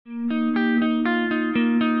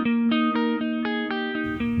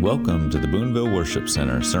Welcome to the Boonville Worship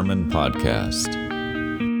Center Sermon Podcast.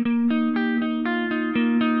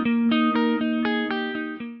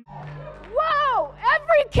 Whoa!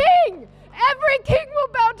 Every king will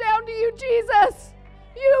bow down to you, Jesus.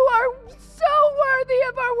 You are so worthy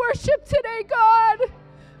of our worship today, God.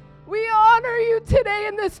 We honor you today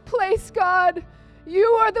in this place, God. You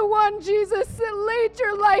are the one, Jesus, that laid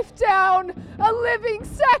your life down, a living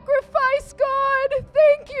sacrifice, God.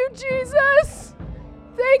 Thank you, Jesus.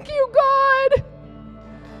 Thank you, God.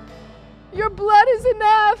 Your blood is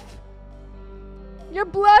enough. Your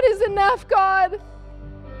blood is enough, God.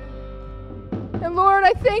 And Lord,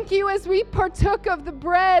 I thank you as we partook of the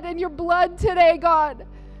bread and your blood today, God.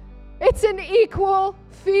 It's an equal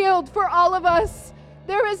field for all of us.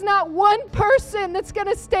 There is not one person that's going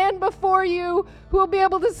to stand before you who will be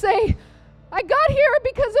able to say, I got here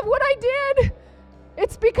because of what I did.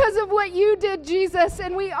 It's because of what you did, Jesus,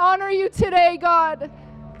 and we honor you today, God.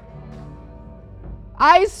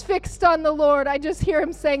 Eyes fixed on the Lord. I just hear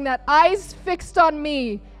him saying that. Eyes fixed on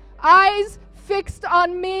me. Eyes fixed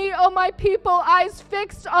on me, oh my people. Eyes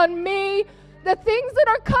fixed on me. The things that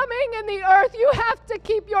are coming in the earth, you have to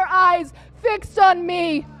keep your eyes fixed on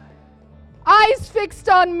me. Eyes fixed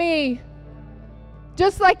on me.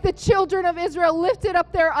 Just like the children of Israel lifted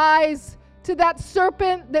up their eyes to that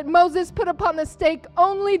serpent that Moses put upon the stake,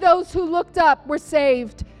 only those who looked up were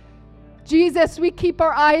saved. Jesus, we keep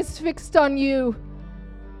our eyes fixed on you.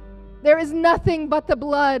 There is nothing but the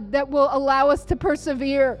blood that will allow us to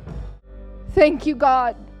persevere. Thank you,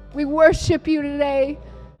 God. We worship you today.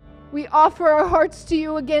 We offer our hearts to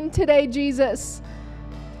you again today, Jesus.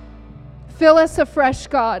 Fill us afresh,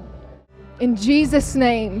 God. In Jesus'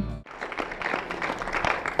 name.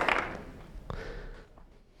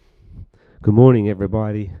 Good morning,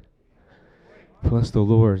 everybody. Bless the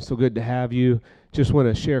Lord. So good to have you. Just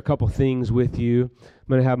want to share a couple things with you. I'm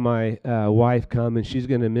going to have my wife come, and she's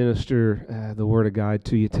going to minister the Word of God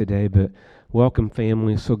to you today. But welcome,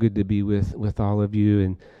 family. So good to be with all of you,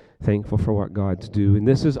 and thankful for what God's doing.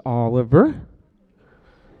 This is Oliver.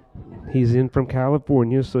 He's in from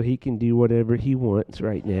California, so he can do whatever he wants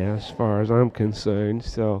right now, as far as I'm concerned.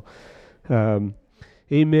 So,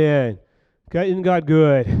 amen. Isn't God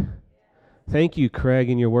good? Thank you, Craig,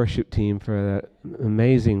 and your worship team for that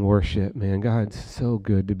amazing worship, man. God's so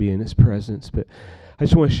good to be in his presence. But I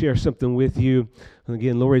just want to share something with you.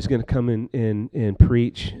 Again, Lorie's going to come in and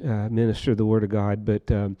preach, minister the Word of God.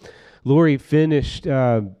 But Lorie finished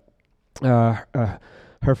her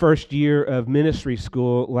first year of ministry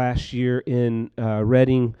school last year in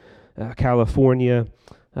Redding, California,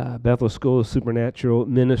 Bethel School of Supernatural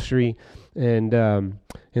Ministry, and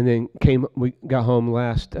then we got home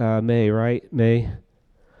last May, right? May?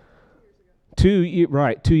 2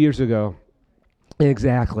 years ago.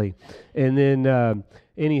 Exactly. And then,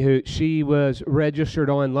 anywho, she was registered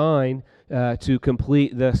online to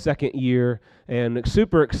complete the second year, and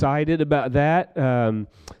super excited about that,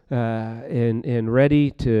 and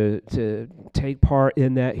ready to take part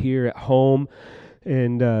in that here at home.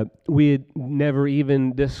 And we had never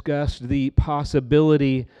even discussed the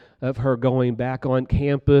possibility of her going back on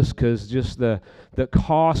campus, because just the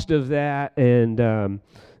cost of that. And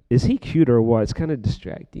is he cute or what? It's kind of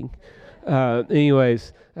distracting.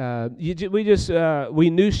 Anyways, we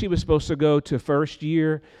knew she was supposed to go to first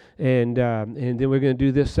year, and then we're going to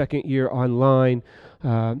do this second year online,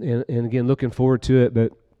 and again, looking forward to it.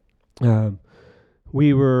 But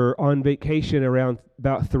we were on vacation around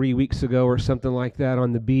about 3 weeks ago or something like that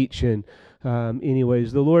on the beach, and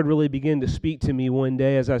anyways, the Lord really began to speak to me one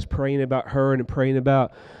day as I was praying about her and praying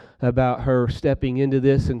about her stepping into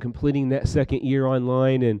this and completing that second year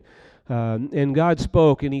online, and God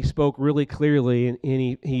spoke, and he spoke really clearly, and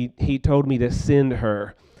he told me to send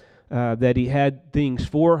her, that he had things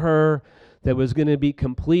for her that was going to be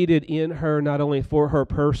completed in her, not only for her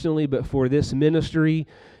personally, but for this ministry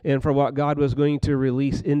and for what God was going to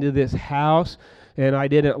release into this house. And I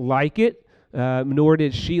didn't like it, nor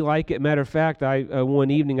did she like it. Matter of fact, one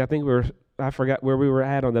evening, I forgot where we were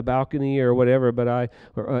at, on the balcony or whatever, but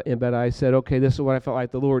I said, okay, this is what I felt like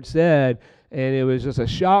the Lord said. And it was just a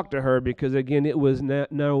shock to her, because again, it was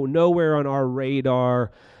nowhere on our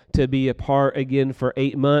radar to be apart again for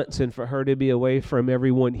 8 months, and for her to be away from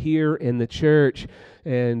everyone here in the church.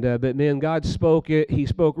 And but man, God spoke it. He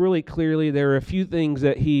spoke really clearly. There are a few things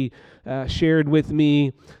that he shared with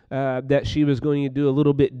me that she was going to do a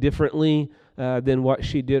little bit differently than what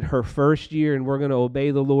she did her first year, and we're going to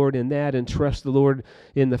obey the Lord in that and trust the Lord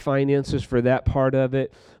in the finances for that part of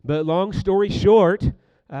it. But long story short,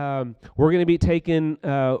 we're going to be taking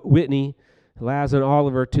Whitney, Laz, and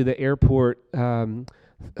Oliver to the airport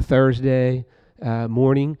Thursday,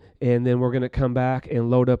 morning, and then we're going to come back and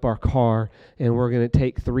load up our car, and we're going to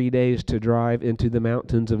take 3 days to drive into the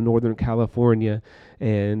mountains of Northern California.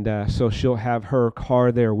 And so she'll have her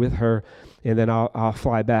car there with her, and then I'll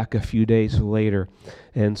fly back a few days later.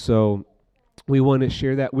 And so we want to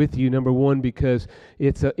share that with you, number one, because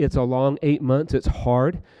it's a long 8 months. It's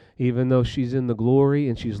hard. Even though she's in the glory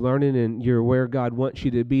and she's learning and you're where God wants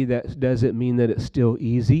you to be, that doesn't mean that it's still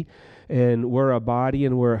easy. And we're a body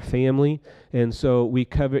and we're a family. And so we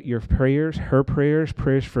covet your prayers, her prayers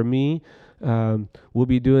for me. We'll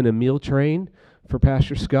be doing a meal train for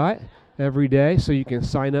Pastor Scott every day. So you can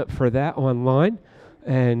sign up for that online.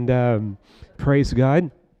 And praise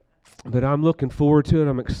God. But I'm looking forward to it.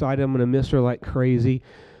 I'm excited. I'm going to miss her like crazy.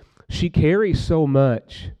 She carries so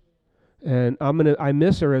much. And I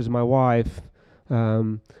miss her as my wife.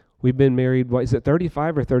 We've been married,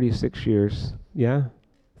 35 or 36 years? Yeah,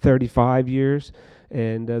 35 years.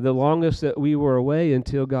 And the longest that we were away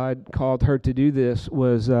until God called her to do this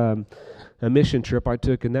was a mission trip I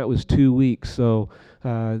took, and that was 2 weeks. So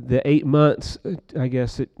the 8 months, I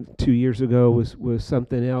guess 2 years ago, was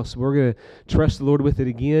something else. We're going to trust the Lord with it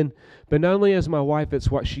again. But not only as my wife,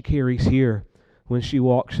 it's what she carries here. When she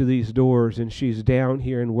walks through these doors and she's down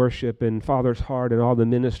here in worship and Father's Heart and all the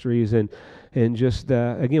ministries and just,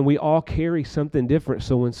 again, we all carry something different.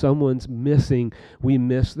 So when someone's missing, we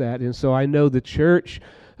miss that. And so I know the church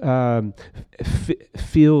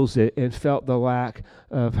feels it and felt the lack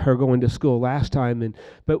of her going to school last time.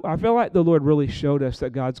 But I feel like the Lord really showed us that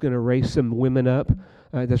God's going to raise some women up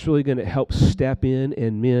that's really going to help step in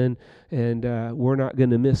and men. And we're not going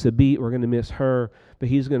to miss a beat. We're going to miss her. But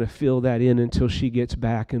he's going to fill that in until she gets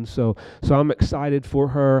back. And so I'm excited for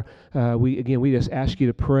her. We just ask you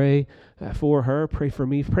to pray for her, pray for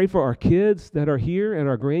me, pray for our kids that are here and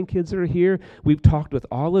our grandkids that are here. We've talked with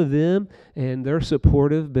all of them, and they're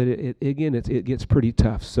supportive, but it gets pretty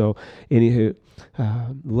tough. So anywho,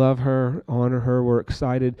 love her, honor her. We're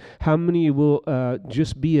excited. How many will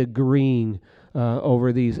just be agreeing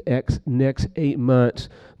over these next 8 months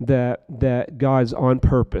that God's on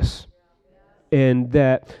purpose? And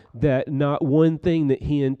that not one thing that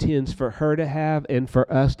he intends for her to have and for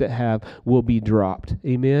us to have will be dropped.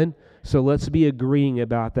 Amen? So let's be agreeing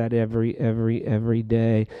about that every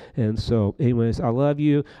day. And so, anyways, I love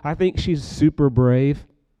you. I think she's super brave.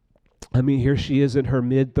 I mean, here she is in her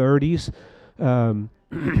mid-30s,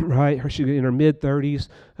 right? She's in her mid-30s,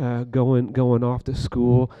 going off to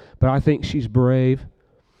school. But I think she's brave.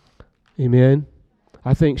 Amen?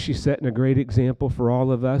 I think she's setting a great example for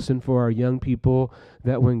all of us and for our young people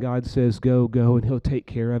that when God says go, and he'll take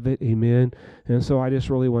care of it. Amen. And so I just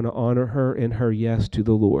really want to honor her and her yes to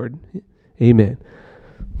the Lord. Amen.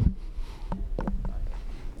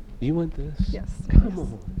 You want this? Yes. Come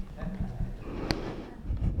on.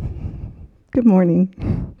 Good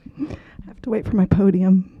morning. I have to wait for my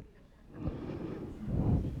podium.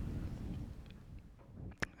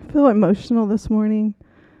 I feel emotional this morning.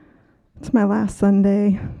 It's my last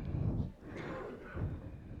Sunday.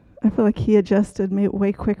 I feel like he adjusted me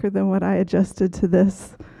way quicker than what I adjusted to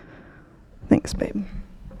this. Thanks, babe.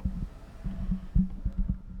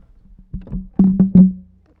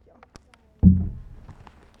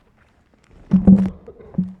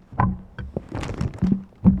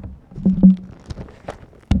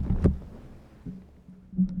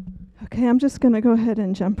 Okay, I'm just going to go ahead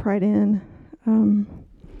and jump right in.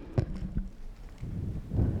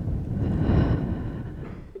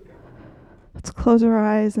 Let's close our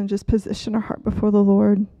eyes and just position our heart before the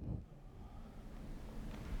Lord.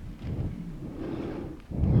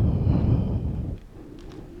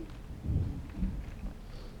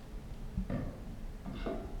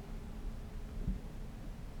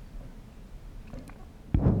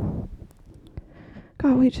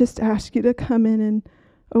 God, we just ask you to come in and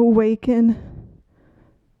awaken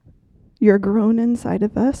your groan inside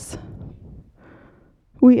of us.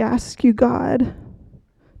 We ask you, God,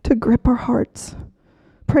 to grip our hearts.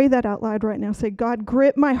 Pray that out loud right now. Say, God,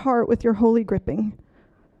 grip my heart with your holy gripping.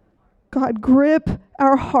 God, grip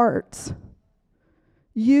our hearts.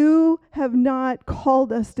 You have not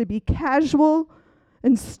called us to be casual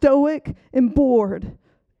and stoic and bored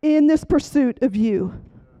in this pursuit of you.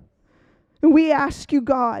 And we ask you,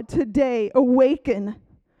 God, today, awaken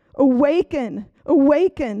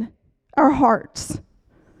our hearts.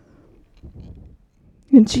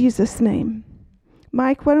 In Jesus' name.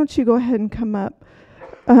 Mike, why don't you go ahead and come up?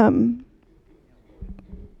 Go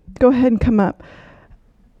ahead and come up.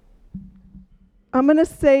 I'm going to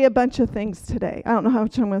say a bunch of things today. I don't know how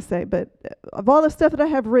much I'm going to say, but of all the stuff that I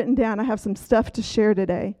have written down, I have some stuff to share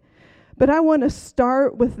today. But I want to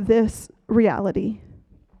start with this reality.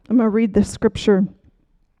 I'm going to read this scripture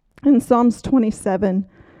in Psalms 27,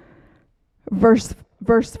 verse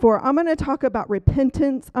 4. I'm going to talk about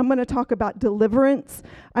repentance. I'm going to talk about deliverance.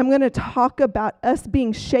 I'm going to talk about us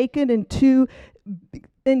being shaken into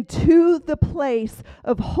the place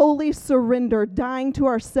of holy surrender, dying to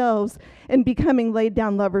ourselves and becoming laid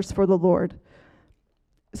down lovers for the Lord.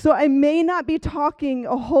 So I may not be talking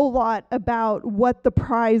a whole lot about what the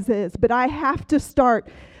prize is, but I have to start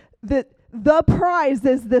that the prize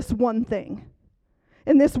is this one thing.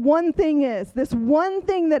 And this one thing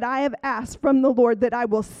that I have asked from the Lord, that I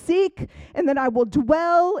will seek and that I will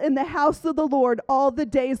dwell in the house of the Lord all the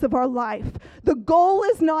days of our life. The goal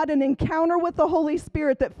is not an encounter with the Holy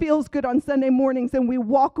Spirit that feels good on Sunday mornings and we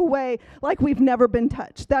walk away like we've never been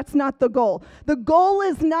touched. That's not the goal. The goal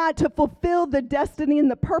is not to fulfill the destiny and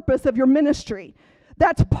the purpose of your ministry.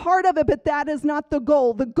 That's part of it, but that is not the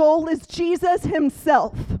goal. The goal is Jesus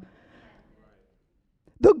himself.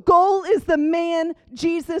 The goal is the man,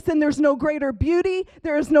 Jesus, and there's no greater beauty,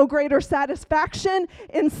 there is no greater satisfaction,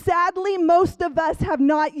 and sadly, most of us have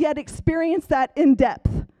not yet experienced that in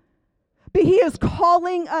depth. But he is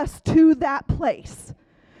calling us to that place.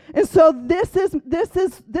 And so this is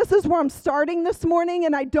where I'm starting this morning,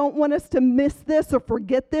 and I don't want us to miss this or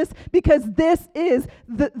forget this, because this is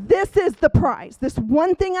the prize. This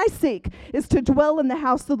one thing I seek is to dwell in the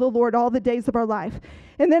house of the Lord all the days of our life.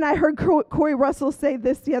 And then I heard Corey Russell say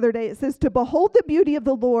this the other day. It says, to behold the beauty of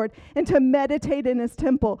the Lord and to meditate in his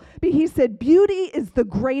temple. But he said, beauty is the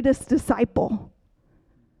greatest disciple.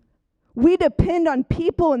 We depend on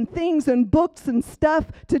people and things and books and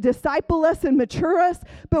stuff to disciple us and mature us.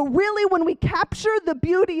 But really, when we capture the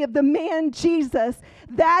beauty of the man Jesus,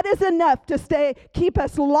 that is enough to keep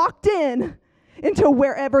us locked in into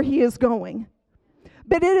wherever he is going.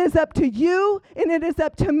 But it is up to you and it is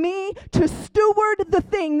up to me to steward the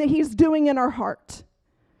thing that he's doing in our heart.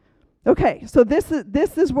 Okay, so this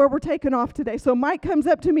is where we're taking off today. So Mike comes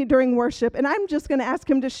up to me during worship, and I'm just going to ask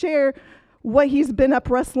him to share what he's been up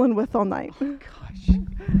wrestling with all night. Oh, gosh.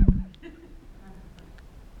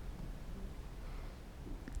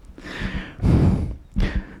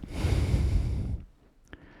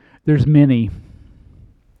 There's many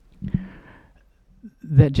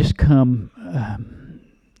that just come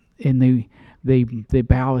and they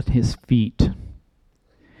bow at his feet,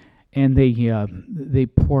 and they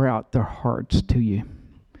pour out their hearts to you.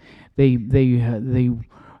 They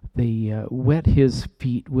wet his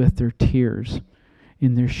feet with their tears,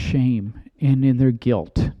 in their shame and in their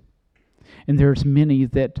guilt. And there's many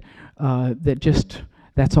that just,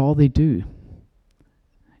 that's all they do.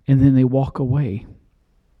 And then they walk away.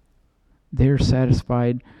 They're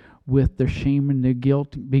satisfied with their shame and their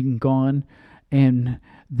guilt being gone. And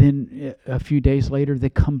then a few days later, they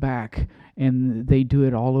come back and they do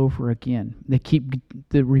it all over again. They keep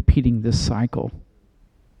repeating this cycle.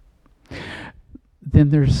 Then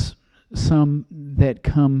there's some that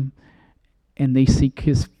come and they seek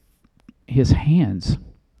his hands. And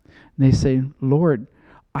they say, Lord,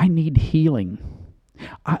 I need healing.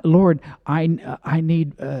 Lord, I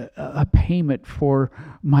need a payment for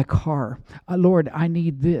my car. Lord, I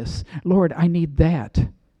need this. Lord, I need that.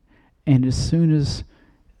 And as soon as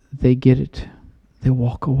they get it, they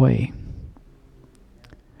walk away.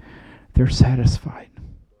 They're satisfied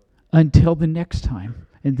until the next time,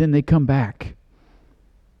 and then they come back.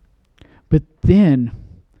 But then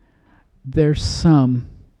there's some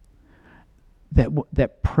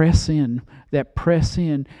that press in,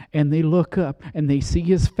 and they look up and they see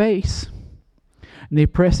his face, and they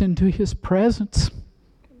press into his presence.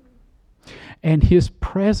 And his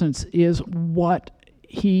presence is what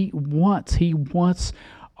he wants. He wants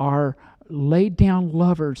our laid down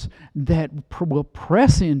lovers that will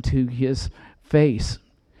press into his face,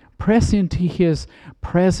 press into his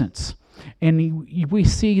presence. And we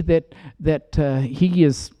see that he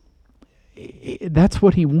is, that's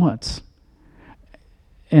what he wants.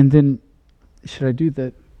 And then, should I do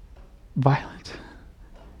the violence?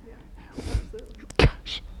 Yeah,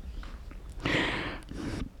 gosh.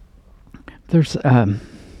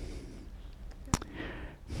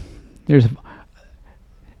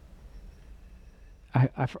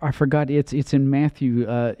 I forgot, it's in Matthew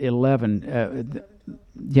 11.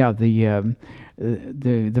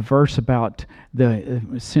 The verse about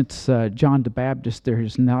since John the Baptist, there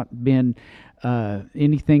has not been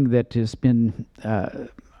anything that has been.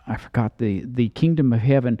 I forgot, the kingdom of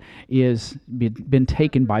heaven is been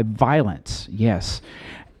taken by violence. Yes,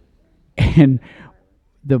 and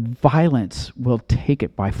the violence will take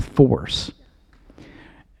it by force.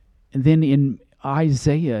 And then in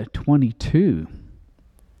Isaiah 22,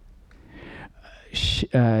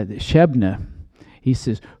 Shebna, He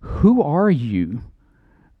says, who are you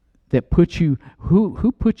that put you,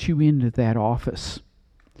 who put you into that office?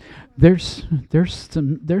 There's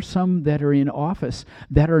some that are in office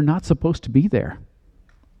that are not supposed to be there.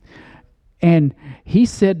 And he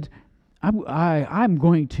said, I'm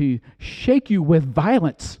going to shake you with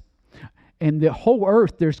violence. And the whole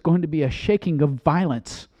earth, there's going to be a shaking of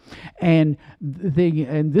violence. And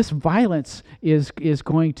this violence is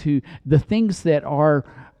going to, the things that are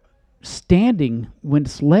standing when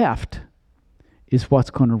it's left is what's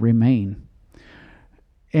going to remain.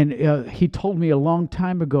 And he told me a long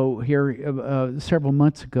time ago here, several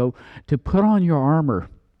months ago, to put on your armor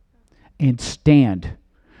and stand.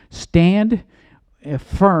 Stand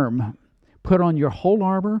firm. Put on your whole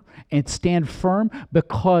armor and stand firm,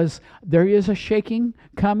 because there is a shaking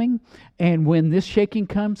coming. And when this shaking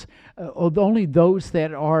comes, only those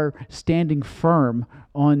that are standing firm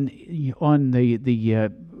with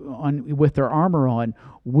their armor on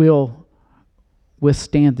will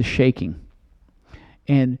withstand the shaking.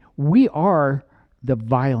 And we are the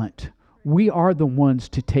violent. We are the ones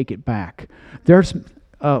to take it back. There's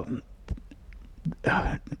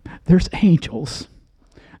angels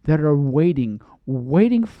that are waiting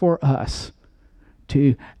for us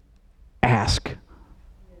to ask.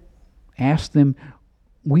 Ask them,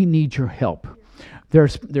 we need your help.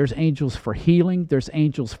 There's angels for healing. There's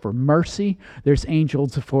angels for mercy. There's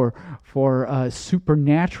angels for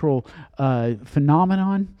supernatural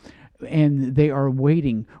phenomenon. And they are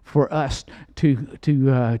waiting for us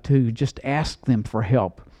to just ask them for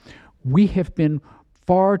help. We have been,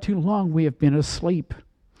 far too long, we have been asleep.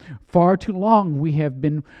 Far too long we have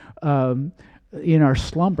been in our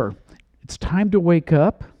slumber. It's time to wake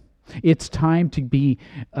up. It's time to be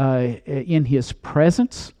in His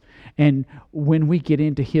presence. And when we get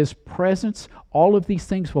into His presence, all of these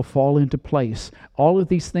things will fall into place. All of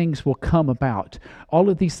these things will come about. All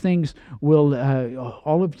of these things will,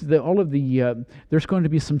 there's going to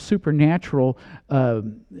be some supernatural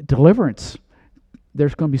deliverance.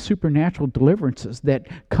 There's going to be supernatural deliverances that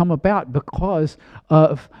come about because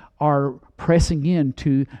of our pressing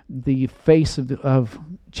into the face of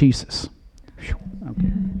Jesus.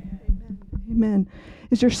 Okay. Amen.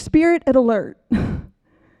 Is your spirit at alert?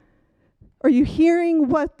 Are you hearing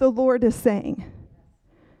what the Lord is saying?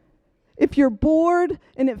 If you're bored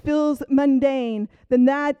and it feels mundane, then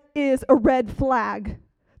that is a red flag.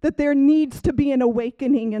 That there needs to be an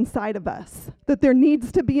awakening inside of us. That there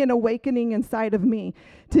needs to be an awakening inside of me.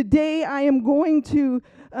 Today I am going to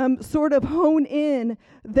sort of hone in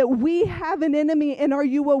that we have an enemy, and are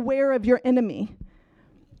you aware of your enemy?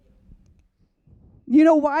 You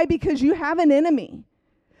know why? Because you have an enemy.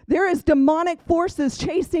 There is demonic forces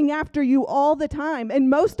chasing after you all the time. And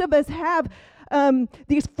most of us have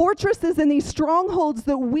these fortresses and these strongholds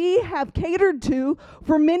that we have catered to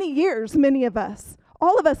for many years, many of us.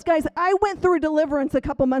 All of us, guys, I went through deliverance a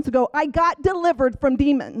couple months ago. I got delivered from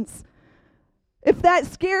demons. If that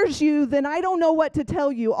scares you, then I don't know what to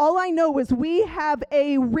tell you. All I know is we have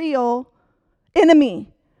a real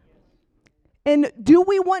enemy. And do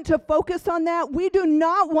we want to focus on that? We do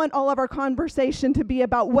not want all of our conversation to be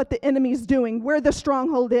about what the enemy's doing, where the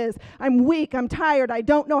stronghold is. I'm weak, I'm tired, I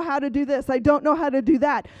don't know how to do this, I don't know how to do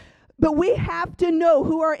that. But we have to know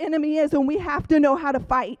who our enemy is, and we have to know how to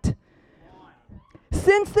fight.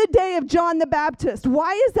 Since the day of John the Baptist,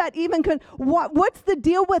 why is that even, what's the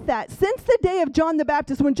deal with that? Since the day of John the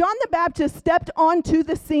Baptist, when John the Baptist stepped onto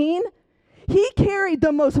the scene, he carried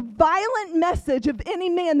the most violent message of any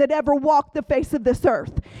man that ever walked the face of this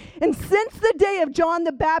earth. And since the day of John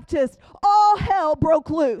the Baptist, all hell broke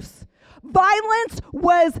loose. Violence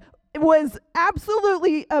was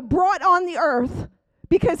absolutely brought on the earth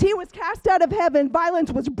because he was cast out of heaven.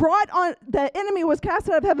 Violence was brought on, the enemy was cast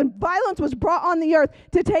out of heaven. Violence was brought on the earth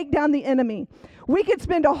to take down the enemy. We could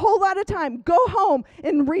spend a whole lot of time, go home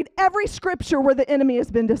and read every scripture where the enemy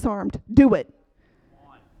has been disarmed. Do it.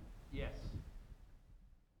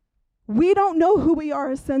 We don't know who we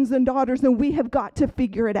are as sons and daughters, and we have got to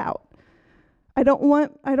figure it out. I don't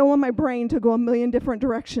want my brain to go a million different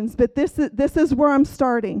directions, but this is where I'm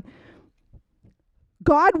starting.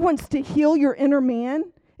 God wants to heal your inner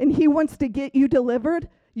man, and He wants to get you delivered.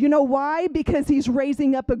 You know why? Because He's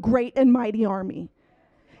raising up a great and mighty army.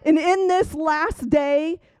 And in this last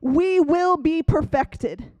day, we will be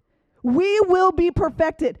perfected. We will be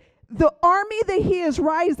perfected. The army that He is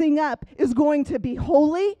rising up is going to be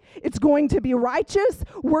holy. It's going to be righteous.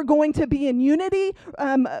 We're going to be in unity.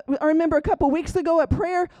 I remember a couple weeks ago at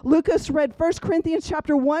prayer, Lucas read 1 Corinthians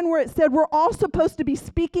chapter 1 where it said we're all supposed to be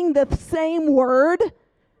speaking the same word.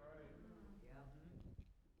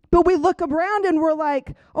 But we look around and we're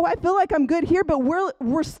like, oh, I feel like I'm good here, but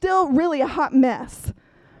we're still really a hot mess.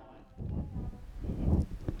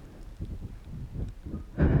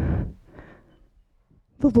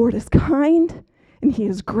 The Lord is kind and He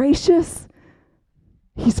is gracious.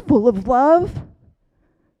 He's full of love.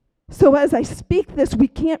 So as I speak this, we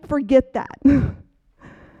can't forget that.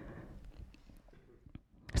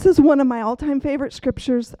 This is one of my all-time favorite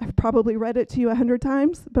scriptures. I've probably read it to you 100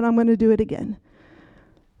 times, but I'm going to do it again.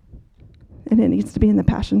 And it needs to be in the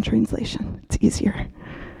Passion Translation. It's easier.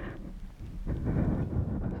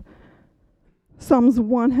 Psalms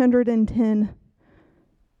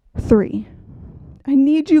 110:3. I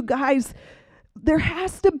need you guys. There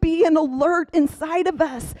has to be an alert inside of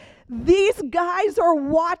us. These guys are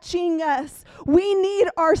watching us. We need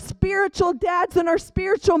our spiritual dads and our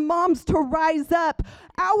spiritual moms to rise up.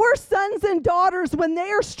 Our sons and daughters, when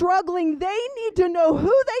they are struggling, they need to know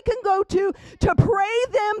who they can go to pray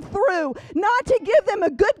them through. Not to give them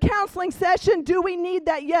a good counseling session. Do we need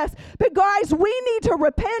that? Yes. But guys, we need to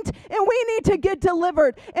repent and we need to get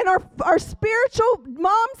delivered. And our spiritual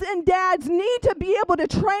moms and dads need to be able to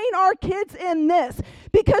train our kids in this.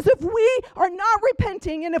 Because if we are not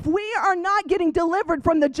repenting and if we are not getting delivered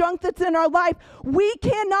from the junk that's in our life, we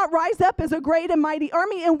cannot rise up as a great and mighty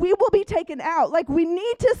army, and we will be taken out. Like, we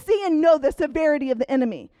need to see and know the severity of the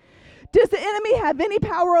enemy. Does the enemy have any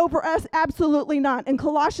power over us? Absolutely not. In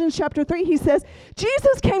Colossians chapter 3, he says,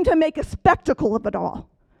 Jesus came to make a spectacle of it all.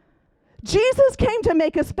 Jesus came to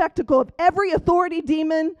make a spectacle of every authority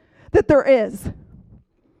demon that there is.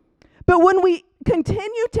 But when we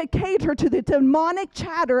continue to cater to the demonic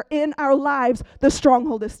chatter in our lives, the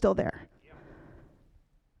stronghold is still there.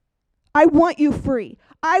 I want you free.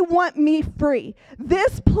 I want me free.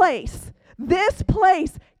 This place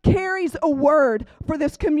carries a word for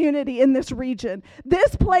this community in this region.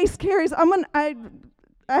 This place carries, I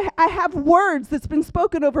have words that's been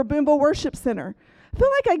spoken over Boomville Worship Center. I feel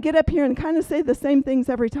like I get up here and kind of say the same things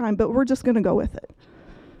every time, but we're just going to go with it.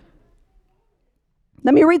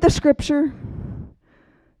 Let me read the scripture.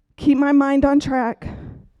 Keep my mind on track.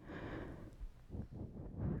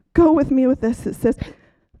 Go with me with this. It says,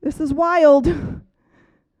 this is wild.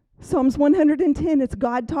 Psalms 110, it's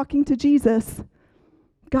God talking to Jesus.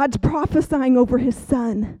 God's prophesying over his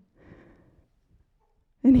son.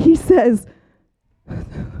 And he says,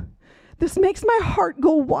 this makes my heart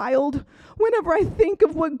go wild whenever I think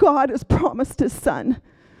of what God has promised his son.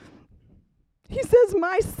 He says,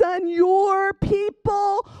 my son, your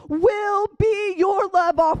people will be your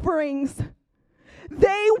love offerings.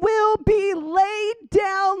 They will be laid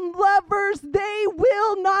down lovers. They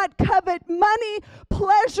will not covet money,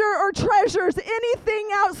 pleasure, or treasures, anything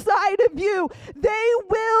outside of you. They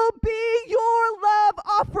will be your love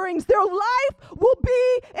offerings. Their life will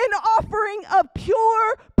be an offering of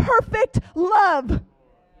pure, perfect love.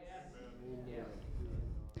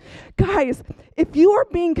 Guys, if you are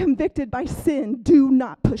being convicted by sin, do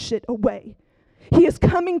not push it away. He is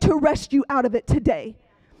coming to rescue out of it today.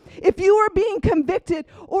 If you are being convicted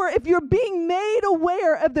or if you're being made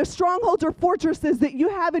aware of the strongholds or fortresses that you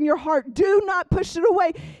have in your heart, do not push it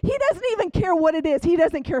away. He doesn't even care what it is. He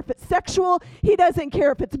doesn't care if it's sexual. He doesn't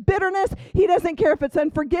care if it's bitterness. He doesn't care if it's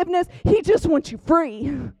unforgiveness. He just wants you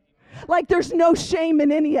free. Like, there's no shame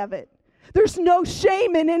in any of it. There's no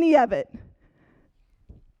shame in any of it.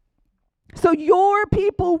 So your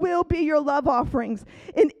people will be your love offerings.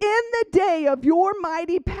 And in the day of your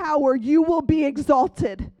mighty power, you will be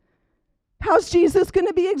exalted. How's Jesus going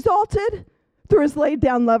to be exalted? Through his laid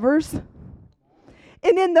down lovers.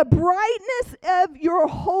 And in the brightness of your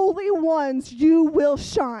holy ones, you will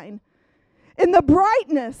shine. In the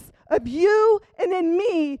brightness of you and in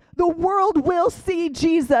me, the world will see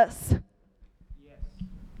Jesus.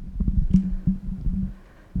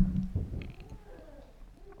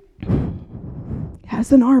 As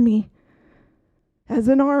an army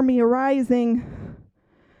arising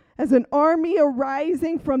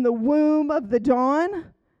from the womb of the dawn,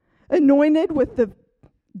 anointed with the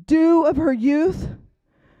dew of her youth.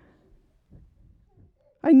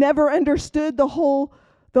 I never understood the whole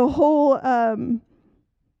from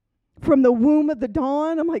the womb of the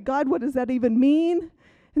dawn. I'm like, God, what does that even mean?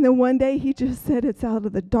 And then one day he just said, it's out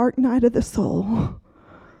of the dark night of the soul.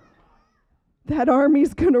 That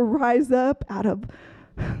army's going to rise up out of,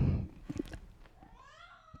 I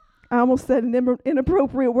almost said an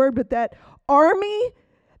inappropriate word, but that army,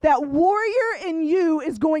 that warrior in you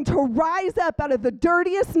is going to rise up out of the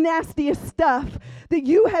dirtiest, nastiest stuff that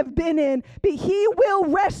you have been in. But he will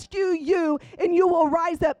rescue you, and you will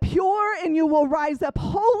rise up pure, and you will rise up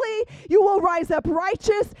holy, you will rise up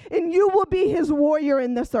righteous, and you will be his warrior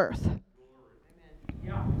in this earth. Amen.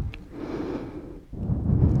 Yeah.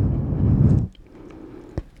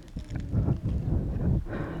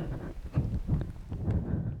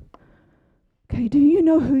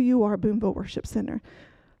 know who you are, Boonville Worship Center?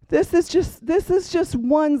 This is just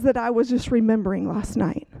ones that I was just remembering last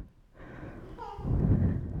night.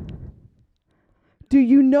 Do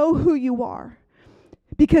you know who you are?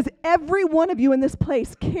 Because every one of you in this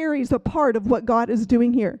place carries a part of what God is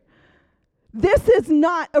doing here. This is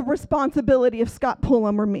not a responsibility of Scott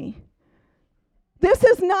Pullum or me. This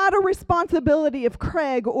is not a responsibility of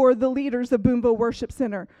Craig or the leaders of Boonville Worship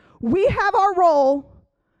Center. We have our role,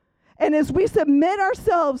 and as we submit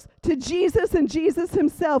ourselves to Jesus and Jesus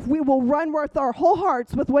himself, we will run with our whole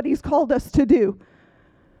hearts with what he's called us to do.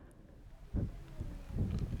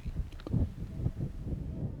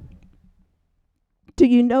 Do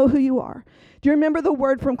you know who you are? Do you remember the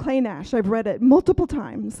word from Clay Nash? I've read it multiple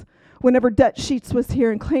times. Whenever Dutch Sheets was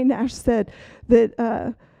here and Clay Nash said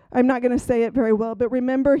that, I'm not going to say it very well, but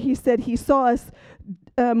remember he said he saw us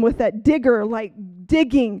with that digger, like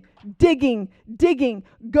digging,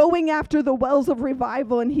 going after the wells of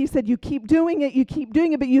revival. And he said, you keep doing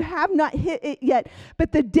it, but you have not hit it yet.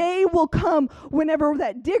 But the day will come whenever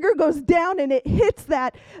that digger goes down and it hits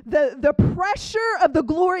that, the pressure of the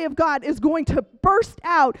glory of God is going to burst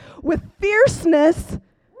out with fierceness.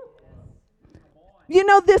 You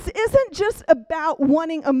know, this isn't just about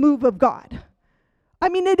wanting a move of God. I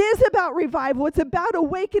mean, it is about revival. It's about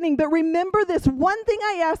awakening. But remember this one thing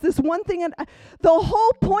I asked, this one thing, and the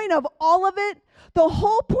whole point of all of it, the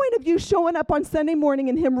whole point of you showing up on Sunday morning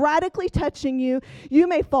and him radically touching you, you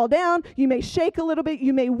may fall down, you may shake a little bit,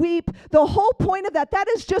 you may weep. The whole point of that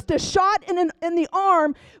is just a shot in the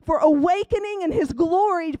arm for awakening in his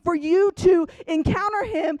glory, for you to encounter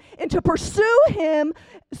him and to pursue him,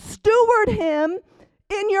 steward him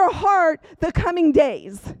in your heart the coming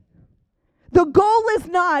days. The goal is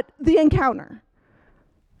not the encounter.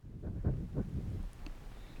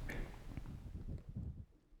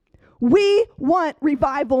 We want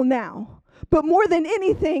revival now. But more than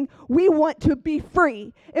anything, we want to be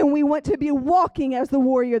free. And we want to be walking as the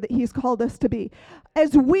warrior that he's called us to be.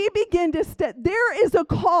 As we begin to step, there is a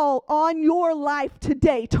call on your life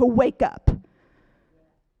today to wake up.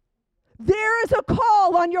 There is a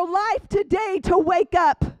call on your life today to wake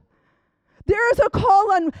up. There is a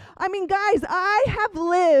call on, guys, I have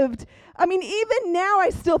lived, even now I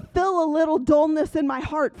still feel a little dullness in my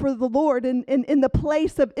heart for the Lord and in the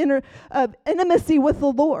place of intimacy with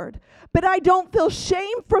the Lord. But I don't feel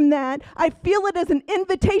shame from that. I feel it as an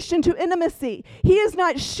invitation to intimacy. He is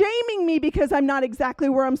not shaming me because I'm not exactly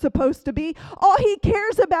where I'm supposed to be. All he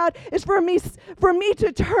cares about is for me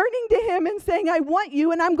to turning to him and saying, I want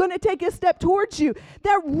you, and I'm going to take a step towards you.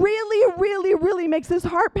 That really, really, really makes his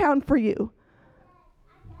heart pound for you.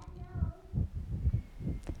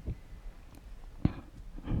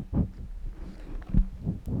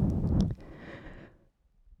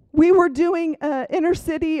 We were doing inner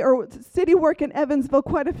city or city work in Evansville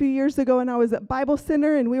quite a few years ago, and I was at Bible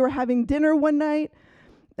Center, and we were having dinner one night,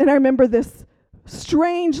 and I remember this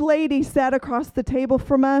strange lady sat across the table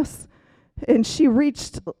from us, and she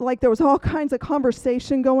reached, like there was all kinds of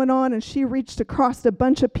conversation going on, and she reached across a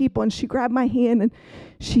bunch of people, and she grabbed my hand, and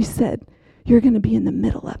she said, "You're going to be in the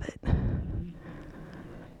middle of it."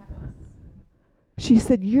 She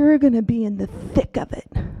said, "You're going to be in the thick of it."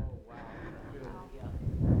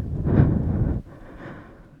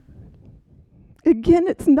 Again,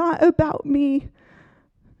 it's not about me.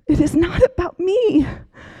 It is not about me.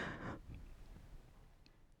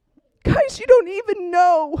 Guys, you don't even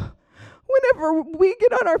know. Whenever we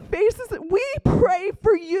get on our faces, we pray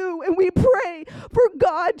for you, and we pray for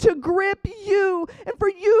God to grip you and for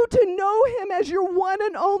you to know him as your one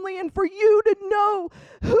and only, and for you to know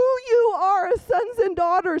who you are as sons and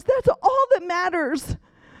daughters. That's all that matters.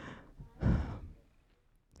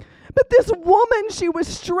 But this woman, she was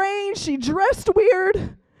strange. She dressed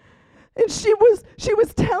weird. And she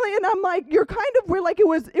was telling, and I'm like, you're kind of weird. Like it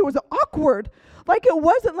was awkward. Like it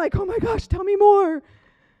wasn't like, oh my gosh, tell me more. And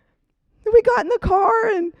we got in the car,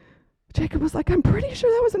 and Jacob was like, I'm pretty sure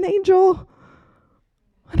that was an angel.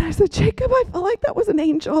 And I said, Jacob, I feel like that was an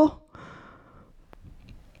angel.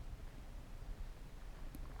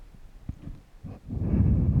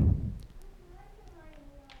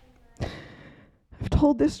 I've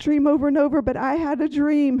told this dream over and over, but I had a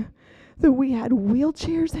dream that we had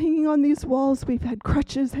wheelchairs hanging on these walls. We've had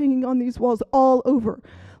crutches hanging on these walls all over.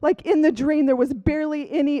 Like in the dream, there was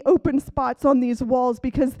barely any open spots on these walls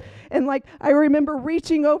I remember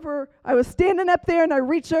reaching over, I was standing up there, and I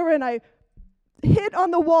reached over and I hit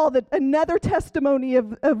on the wall another testimony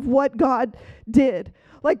of what God did.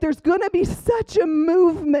 Like there's going to be such a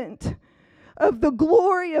movement of the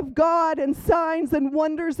glory of God and signs and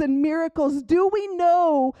wonders and miracles, do we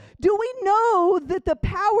know that the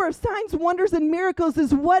power of signs, wonders, and miracles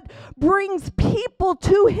is what brings people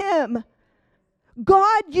to Him?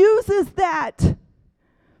 God uses that.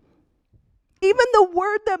 Even the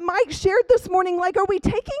word that Mike shared this morning, like, are we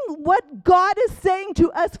taking what God is saying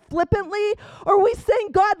to us flippantly? Or are we saying,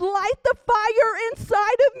 God, light the fire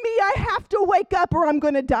inside of me. I have to wake up or I'm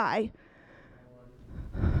going to die.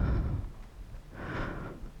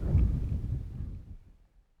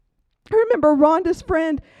 I remember Rhonda's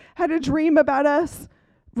friend had a dream about us.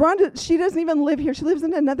 Rhonda, she doesn't even live here. She lives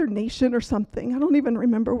in another nation or something. I don't even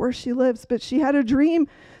remember where she lives, but she had a dream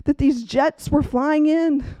that these jets were flying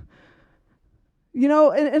in. You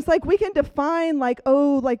know, and it's like we can define like,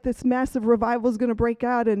 oh, like this massive revival is going to break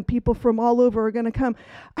out and people from all over are going to come.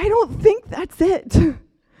 I don't think that's it. I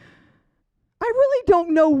really don't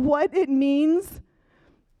know what it means.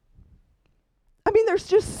 I mean, there's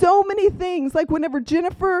just so many things. Like whenever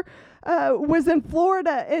Jennifer was in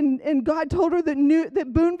Florida and God told her that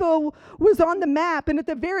Boonville was on the map, and at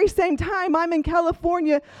the very same time I'm in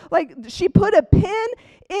California, like she put a pin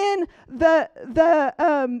in the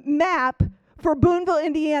map for Boonville,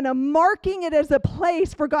 Indiana, marking it as a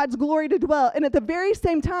place for God's glory to dwell. And at the very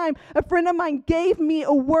same time, a friend of mine gave me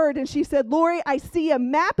a word, and she said, Lorie, I see a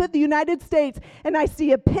map of the United States, and I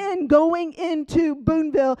see a pin going into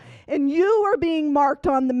Boonville, and you are being marked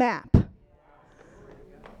on the map.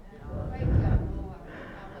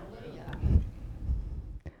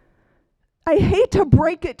 I hate to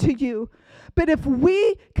break it to you, but if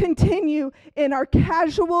we continue in our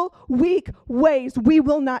casual, weak ways, we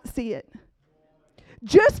will not see it.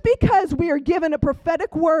 Just because we are given a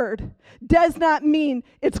prophetic word does not mean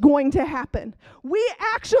it's going to happen. We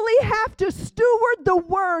actually have to steward the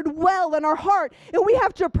word well in our heart, and we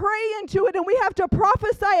have to pray into it, and we have to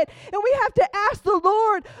prophesy it, and we have to ask the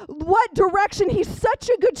Lord what direction. He's such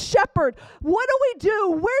a good shepherd. What do we do?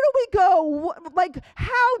 Where do we go?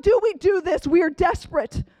 How do we do this? We are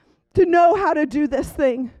desperate to know how to do this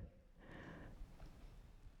thing.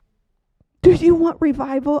 Do you want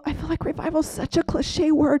revival? I feel like revival is such a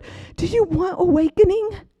cliche word. Do you want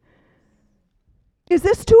awakening? Is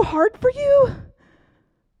this too hard for you?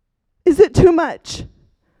 Is it too much?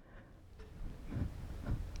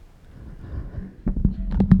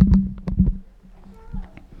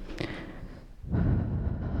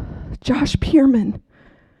 Josh Pierman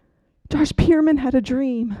had a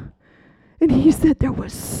dream, and he said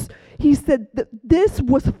that this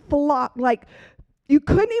was flock, like you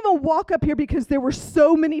couldn't even walk up here because there were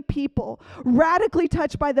so many people radically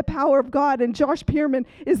touched by the power of God. And Josh Pierman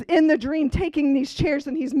is in the dream taking these chairs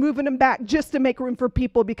and he's moving them back just to make room for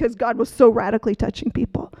people because God was so radically touching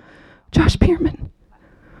people. Josh Pierman.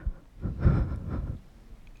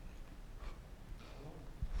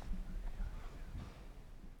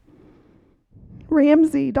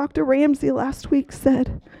 Dr. Ramsey last week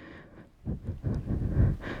said,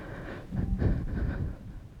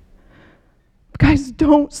 guys,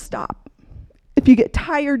 don't stop. If you get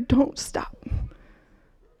tired, don't stop.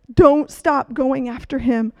 Don't stop going after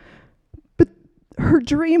him. But her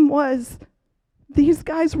dream was, these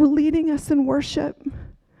guys were leading us in worship.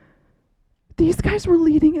 These guys were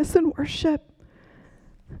leading us in worship.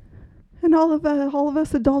 And all of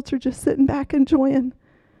us adults are just sitting back enjoying.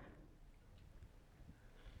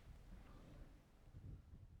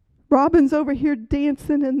 Robin's over here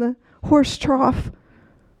dancing in the horse trough.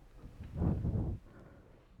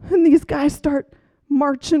 And these guys start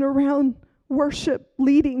marching around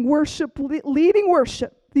leading worship.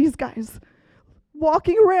 These guys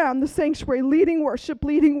walking around the sanctuary, leading worship.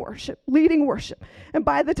 And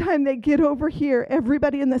by the time they get over here,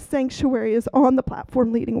 everybody in the sanctuary is on the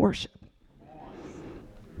platform leading worship.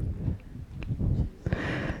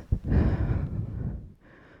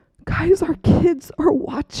 Guys, our kids are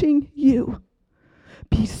watching you.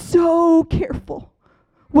 Be so careful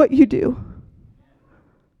what you do.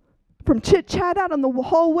 From chit-chat out on the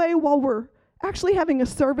hallway while we're actually having a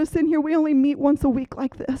service in here. We only meet once a week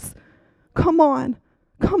like this. Come on.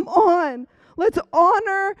 Let's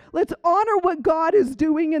honor what God is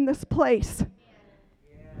doing in this place.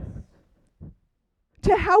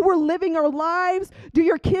 To how we're living our lives. Do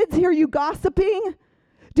your kids hear you gossiping?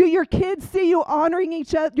 Do your kids see you honoring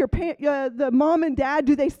each other? The mom and dad,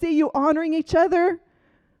 do they see you honoring each other?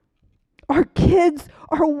 Our kids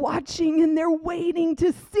are watching and they're waiting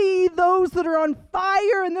to see those that are on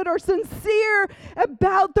fire and that are sincere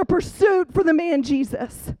about the pursuit for the man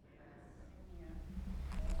Jesus.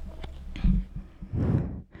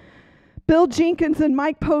 Bill Jenkins and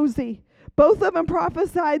Mike Posey Both of them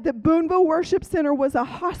prophesied that Boonville Worship Center was a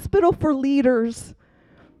hospital for leaders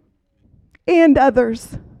and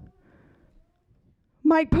others.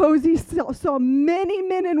 Mike Posey saw many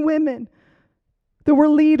men and women that were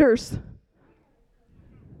leaders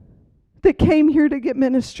that came here to get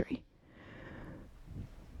ministry.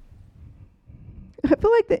 I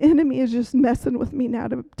feel like the enemy is just messing with me now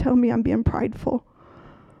to tell me I'm being prideful.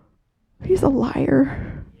 He's a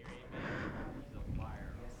liar.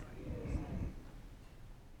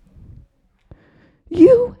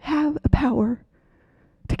 You have a power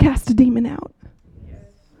to cast a demon out.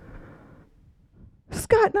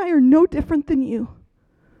 Scott and I are no different than you.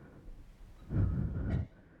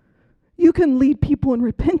 You can lead people in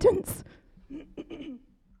repentance.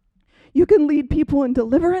 You can lead people in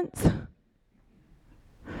deliverance.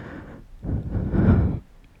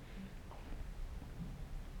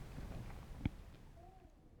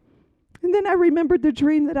 And then I remembered the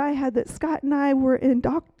dream that I had that Scott and I were in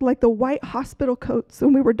like the white hospital coats,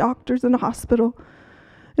 and we were doctors in a hospital.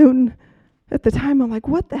 And at the time, I'm like,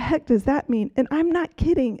 what the heck does that mean? And I'm not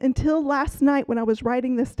kidding. Until last night when I was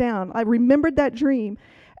writing this down, I remembered that dream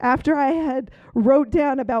after I had wrote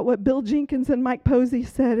down about what Bill Jenkins and Mike Posey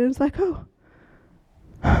said. And it's like, oh.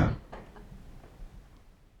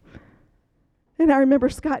 And I remember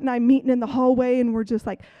Scott and I meeting in the hallway, and we're just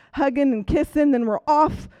like hugging and kissing, and we're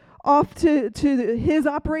off to his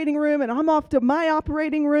operating room, and I'm off to my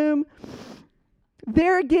operating room.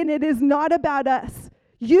 There again, it is not about us.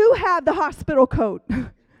 You have the hospital coat.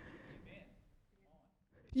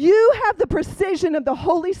 You have the precision of the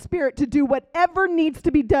Holy Spirit to do whatever needs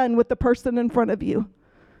to be done with the person in front of you.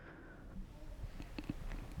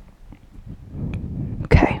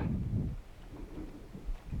 Okay.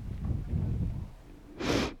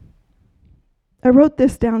 I wrote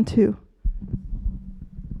this down too.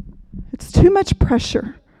 It's too much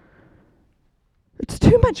pressure. It's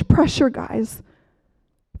too much pressure, guys,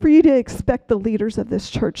 for you to expect the leaders of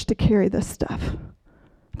this church to carry this stuff.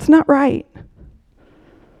 It's not right.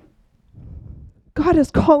 God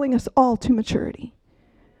is calling us all to maturity.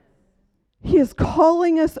 He is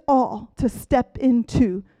calling us all to step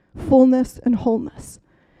into fullness and wholeness.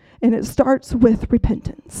 And it starts with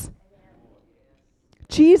repentance.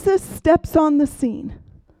 Jesus steps on the scene.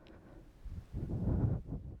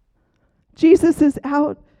 Jesus is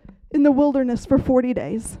out in the wilderness for 40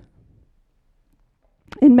 days.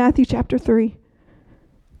 In Matthew chapter 3.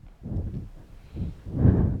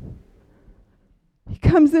 He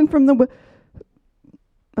comes in from the...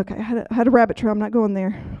 Okay, I had a rabbit trail. I'm not going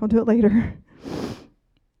there. I'll do it later.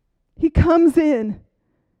 He comes in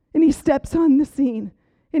and he steps on the scene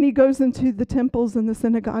and he goes into the temples and the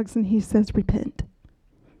synagogues and he says, repent.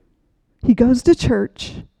 He goes to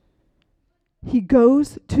church. He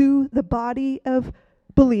goes to the body of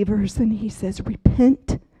believers and he says,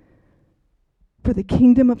 repent, for the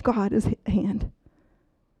kingdom of God is at hand.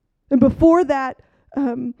 And before that,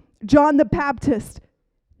 John the Baptist,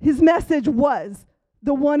 his message was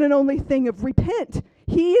the one and only thing of repent.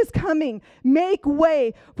 He is coming. Make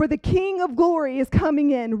way, for the King of glory is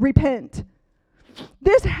coming in. Repent.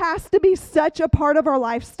 This has to be such a part of our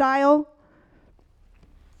lifestyle.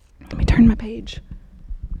 Let me turn my page.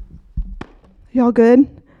 Y'all good?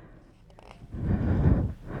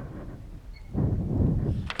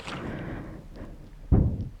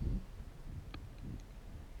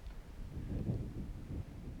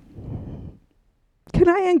 Can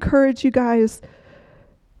I encourage you guys,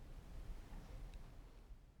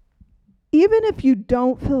 even if you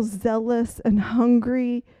don't feel zealous and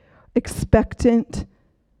hungry, expectant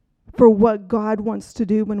for what God wants to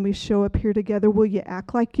do when we show up here together, will you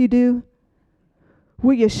act like you do?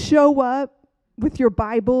 Will you show up with your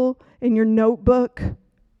Bible and your notebook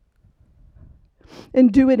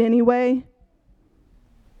and do it anyway?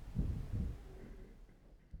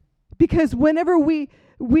 Because whenever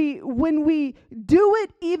when we do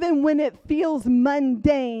it, even when it feels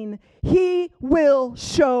mundane, He will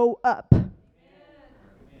show up.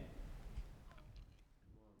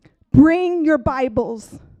 Bring your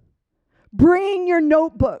Bibles. Bring your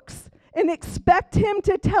notebooks. And expect Him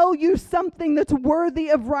to tell you something that's worthy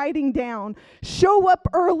of writing down. Show up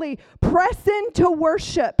early. Press into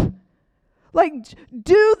worship. Like,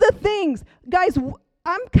 do the things. Guys,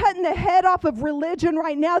 I'm cutting the head off of religion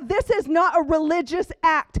right now. This is not a religious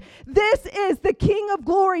act. This is the King of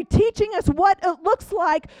Glory teaching us what it looks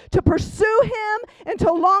like to pursue Him and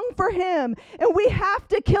to long for Him. And we have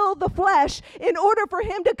to kill the flesh in order for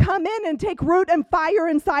Him to come in and take root and fire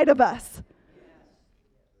inside of us.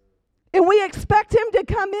 And we expect him to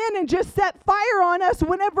come in and just set fire on us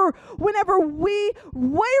whenever we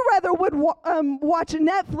way rather would watch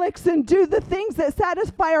Netflix and do the things that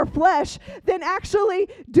satisfy our flesh than actually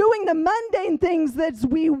doing the mundane things that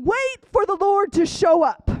we wait for the Lord to show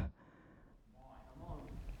up.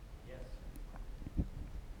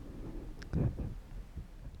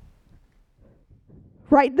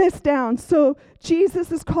 Write this down. So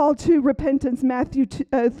Jesus is called to repentance, Matthew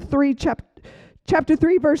 3, chapter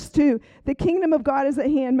 3, verse 2. The kingdom of God is at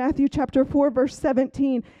hand, Matthew chapter 4, verse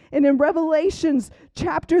 17. And in Revelations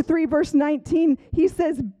chapter 3, verse 19, he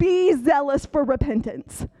says, be zealous for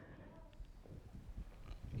repentance.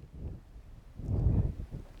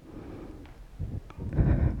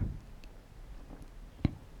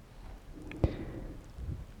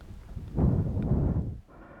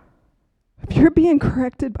 If you're being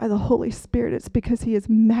corrected by the Holy Spirit, it's because he is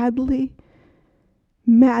madly,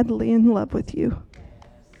 madly in love with you.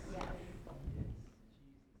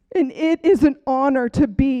 And it is an honor to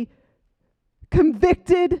be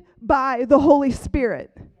convicted by the Holy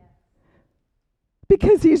Spirit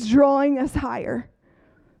because he's drawing us higher.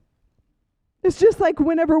 It's just like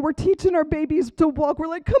whenever we're teaching our babies to walk, we're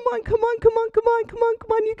like, come on,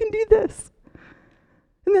 you can do this.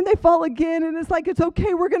 And then they fall again, and it's like, it's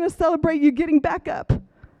okay, we're going to celebrate you getting back up.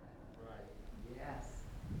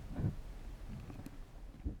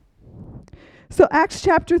 So Acts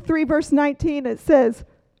chapter 3, verse 19, it says,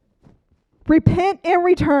 repent and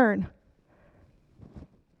return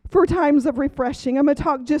for times of refreshing. I'm going to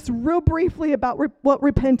talk just real briefly about what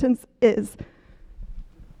repentance is.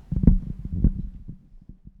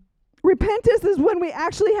 Repentance is when we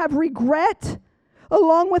actually have regret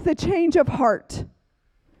along with a change of heart.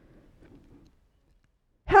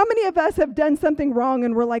 How many of us have done something wrong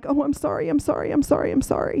and we're like, oh, I'm sorry.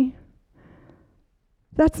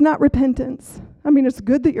 That's not repentance. I mean, it's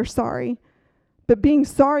good that you're sorry, but being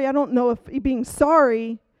sorry, I don't know if being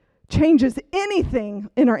sorry changes anything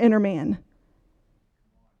in our inner man.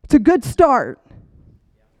 It's a good start.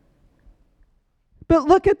 But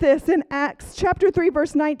look at this in Acts chapter 3,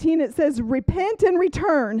 verse 19, it says, repent and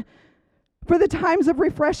return, for the times of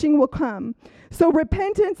refreshing will come. So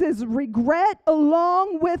repentance is regret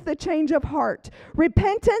along with a change of heart.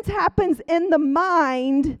 Repentance happens in the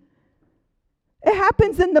mind. It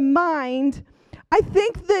happens in the mind. I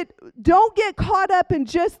think that don't get caught up in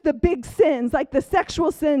just the big sins, like the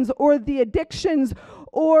sexual sins or the addictions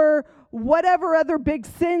or whatever other big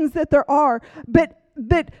sins that there are. But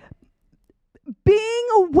being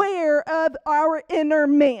aware of our inner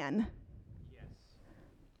man.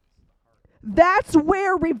 That's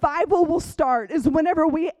where revival will start, is whenever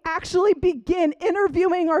we actually begin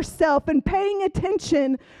interviewing ourselves and paying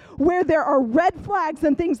attention where there are red flags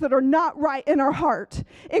and things that are not right in our heart,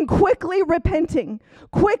 and quickly repenting,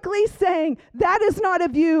 quickly saying, that is not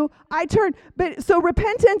of you, I turn. But so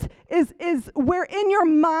repentance is where in your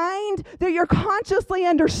mind that you're consciously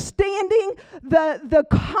understanding the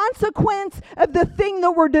consequence of the thing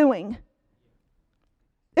that we're doing.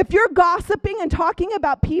 If you're gossiping and talking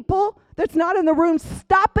about people that's not in the room,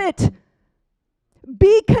 stop it.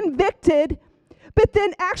 Be convicted. But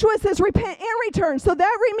then actually it says repent and return. So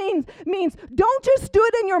that means don't just do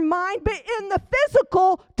it in your mind, but in the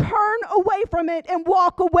physical, turn away from it and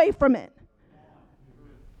walk away from it.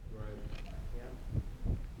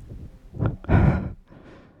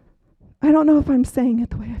 I don't know if I'm saying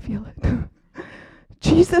it the way I feel it.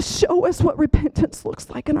 Jesus, show us what repentance looks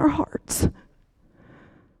like in our hearts.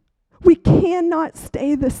 We cannot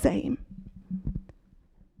stay the same.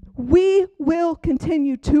 We will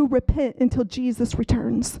continue to repent until Jesus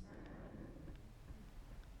returns.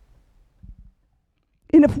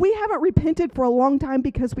 And if we haven't repented for a long time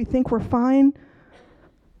because we think we're fine,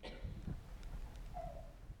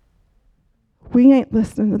 we ain't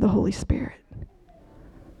listening to the Holy Spirit.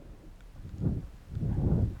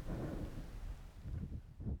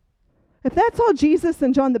 If that's all Jesus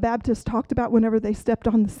and John the Baptist talked about whenever they stepped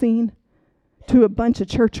on the scene to a bunch of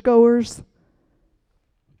churchgoers,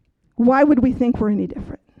 why would we think we're any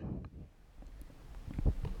different?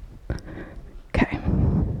 Okay.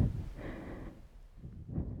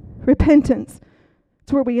 Repentance.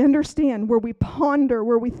 It's where we understand, where we ponder,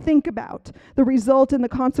 where we think about the result and the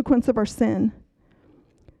consequence of our sin,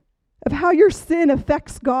 of how your sin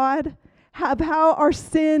affects God, of how our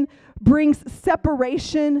sin brings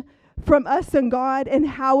separation from us and God, and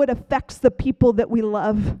how it affects the people that we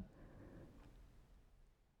love.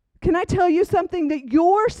 Can I tell you something? That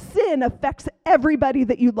your sin affects everybody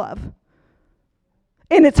that you love.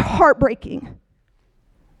 And it's heartbreaking.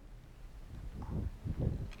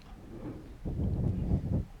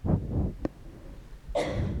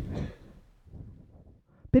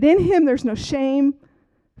 But in him, there's no shame.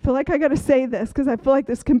 I feel like I got to say this because I feel like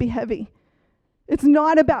this can be heavy. It's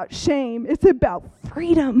not about shame. It's about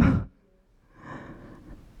freedom.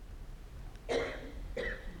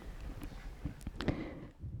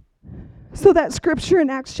 So that scripture in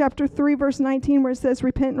Acts chapter 3, verse 19, where it says,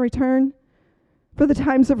 repent and return for the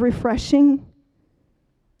times of refreshing.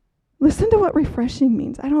 Listen to what refreshing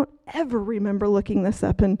means. I don't ever remember looking this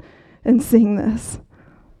up and seeing this.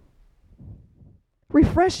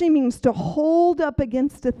 Refreshing means to hold up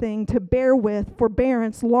against a thing, to bear with,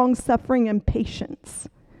 forbearance, long-suffering, and patience.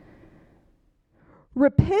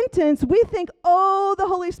 Repentance, we think, oh, the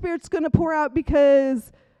Holy Spirit's going to pour out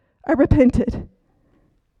because I repented.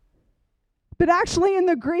 But actually in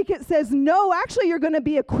the Greek it says, no, actually you're going to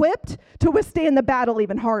be equipped to withstand the battle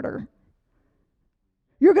even harder.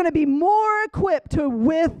 You're going to be more equipped to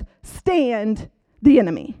withstand the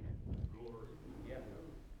enemy.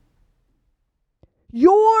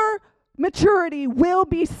 Your maturity will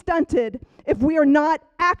be stunted if we are not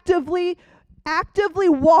actively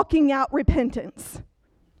walking out repentance.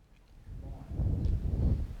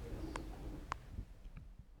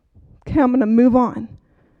 Okay, I'm going to move on.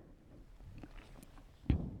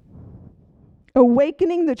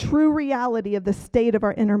 Awakening the true reality of the state of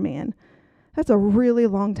our inner man. That's a really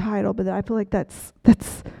long title, but I feel like that's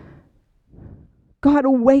God,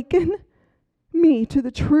 awaken me to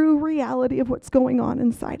the true reality of what's going on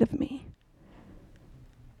inside of me.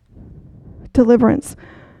 Deliverance.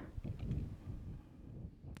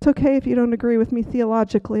 It's okay if you don't agree with me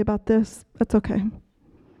theologically about this. That's okay.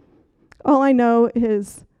 All I know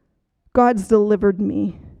is God's delivered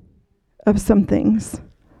me of some things.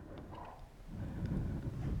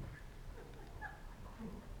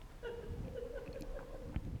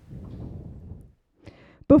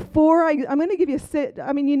 Before I'm going to give you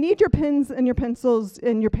you need your pens and your pencils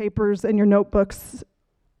and your papers and your notebooks.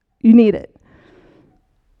 You need it.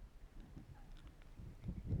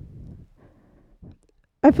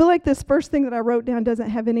 I feel like this first thing that I wrote down doesn't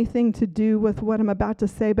have anything to do with what I'm about to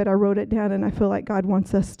say, but I wrote it down and I feel like God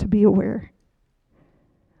wants us to be aware.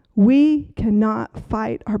 We cannot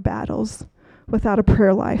fight our battles without a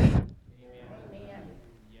prayer life.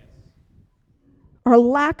 Our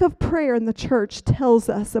lack of prayer in the church tells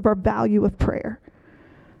us of our value of prayer.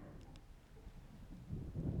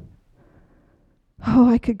 Oh,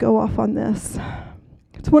 I could go off on this.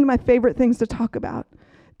 It's one of my favorite things to talk about.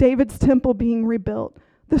 David's temple being rebuilt.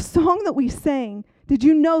 The song that we sang, did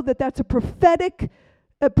you know that that's a prophetic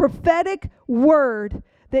word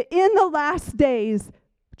that in the last days,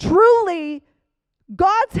 truly,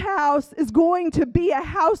 God's house is going to be a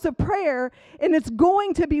house of prayer, and it's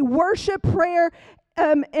going to be worship, prayer,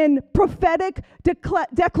 and prophetic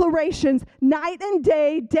declarations night and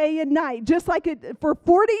day, day and night. Just like it for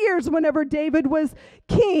 40 years whenever David was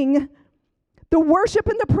king, the worship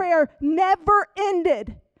and the prayer never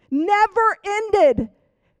ended. Never ended.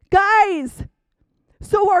 Guys,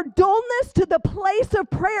 so our dullness to the place of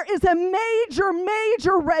prayer is a major,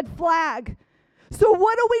 major red flag. So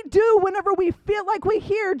what do we do whenever we feel like we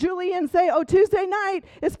hear Julian say, oh, Tuesday night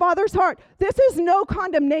is Father's heart? This is no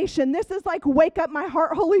condemnation. This is like, wake up my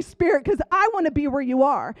heart, Holy Spirit, because I want to be where you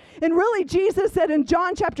are. And really, Jesus said in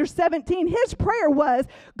John chapter 17, his prayer was,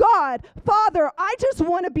 God, Father, I just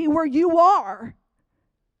want to be where you are.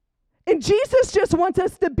 And Jesus just wants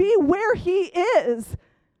us to be where he is.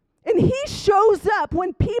 And he shows up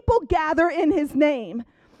when people gather in his name.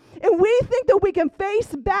 And we think that we can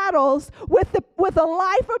face battles with a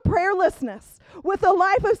life of prayerlessness, with a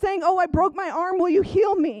life of saying, oh, I broke my arm, will you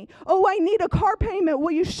heal me? Oh, I need a car payment,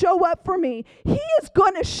 will you show up for me? He is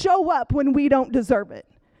going to show up when we don't deserve it.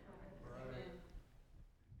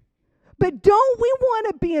 But don't we want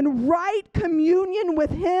to be in right communion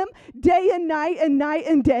with him day and night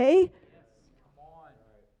and day?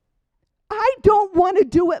 I don't want to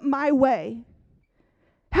do it my way.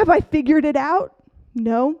 Have I figured it out?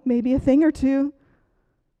 No, maybe a thing or two.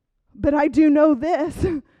 But I do know this.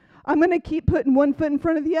 I'm going to keep putting one foot in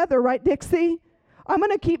front of the other, right, Dixie? I'm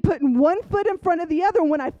going to keep putting one foot in front of the other.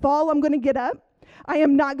 When I fall, I'm going to get up. I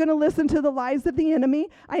am not going to listen to the lies of the enemy.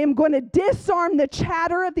 I am going to disarm the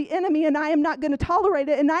chatter of the enemy, and I am not going to tolerate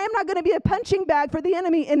it, and I am not going to be a punching bag for the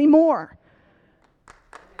enemy anymore.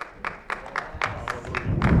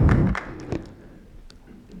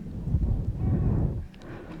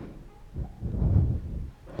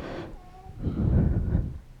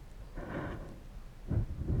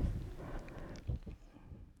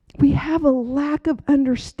 We have a lack of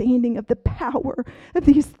understanding of the power of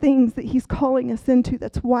these things that he's calling us into.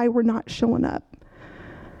 That's why we're not showing up.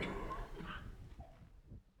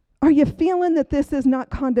 Are Are you feeling that this is not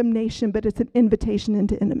condemnation, but it's an invitation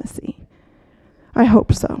into intimacy? I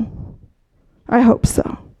hope so. I hope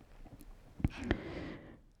so.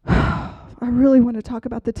 I really want to talk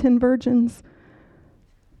about the 10 virgins.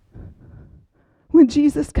 When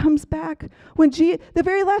Jesus comes back, the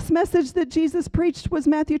very last message that Jesus preached was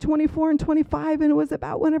Matthew 24 and 25, and it was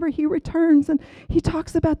about whenever he returns, and he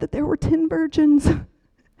talks about that there were 10 virgins.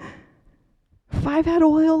 5 had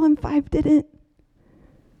oil and 5 didn't.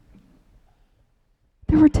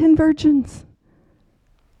 There were 10 virgins.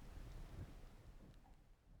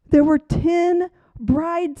 There were 10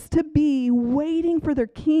 brides-to-be waiting for their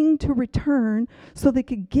king to return so they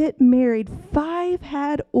could get married. 5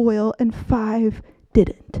 had oil and 5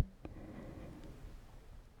 didn't.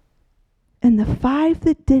 And the 5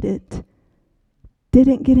 that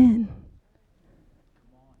didn't get in.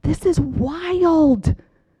 This is wild.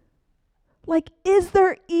 Like, is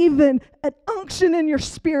there even an unction in your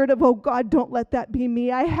spirit of, oh God, don't let that be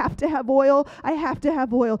me. I have to have oil. I have to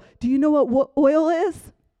have oil. Do you know what oil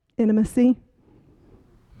is? Intimacy.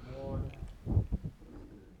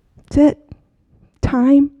 That's it.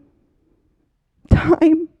 Time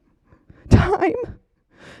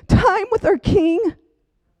with our King.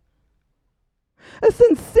 A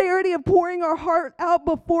sincerity of pouring our heart out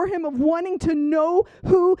before him, of wanting to know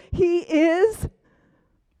who he is.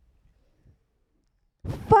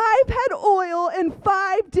 5 had oil and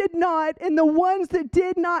 5 did not, and the ones that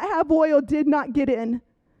did not have oil did not get in.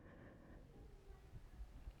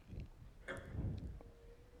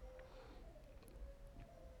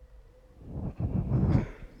 I'm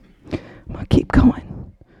going to keep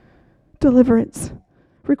going. Deliverance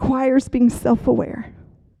requires being self-aware.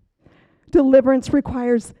 Deliverance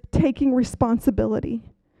requires taking responsibility.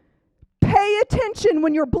 Pay attention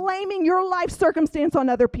when you're blaming your life circumstance on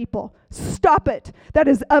other people. Stop it. That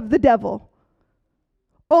is of the devil.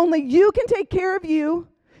 Only you can take care of you.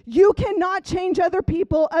 You cannot change other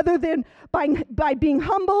people other than by being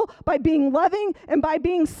humble, by being loving, and by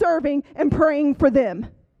being serving and praying for them.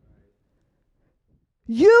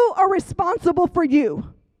 You are responsible for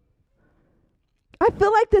you. I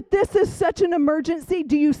feel like that this is such an emergency.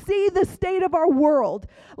 Do you see the state of our world?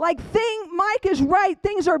 Mike is right.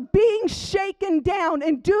 Things are being shaken down.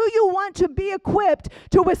 And do you want to be equipped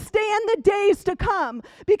to withstand the days to come?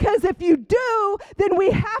 Because if you do, then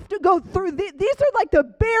we have to go through. These are like the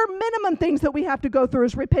bare minimum things that we have to go through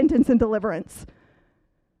is repentance and deliverance.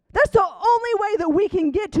 That's the only way that we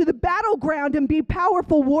can get to the battleground and be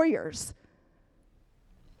powerful warriors.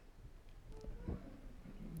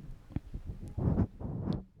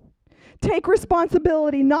 Take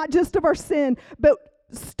responsibility, not just of our sin, but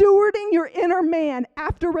stewarding your inner man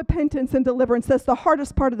after repentance and deliverance. That's the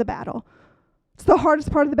hardest part of the battle. It's the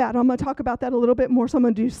hardest part of the battle. I'm going to talk about that a little bit more, so I'm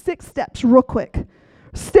going to do 6 steps real quick.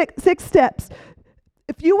 6 steps.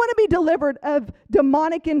 If you want to be delivered of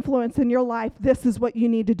demonic influence in your life, this is what you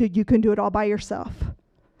need to do. You can do it all by yourself.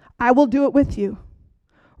 I will do it with you.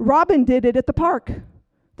 Robin did it at the park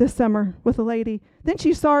this summer with a lady. Then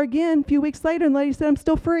she saw her again a few weeks later, and the lady said, I'm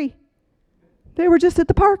still free. They were just at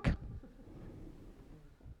the park.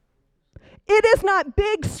 It is not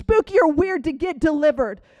big, spooky, or weird to get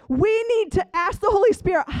delivered. We need to ask the Holy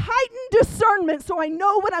Spirit, heighten discernment so I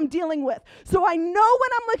know what I'm dealing with. So I know when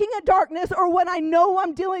I'm looking at darkness or when I know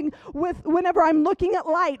I'm dealing with whenever I'm looking at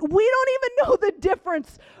light. We don't even know the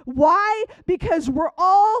difference. Why? Because we're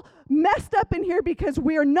all messed up in here because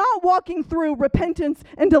we are not walking through repentance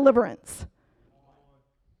and deliverance.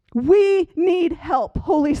 We need help,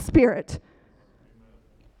 Holy Spirit.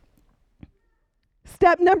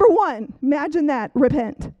 Step number 1, imagine that,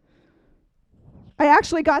 repent. I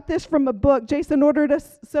actually got this from a book. Jason ordered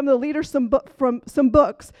us, some of the leaders, some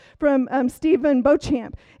books from Stephen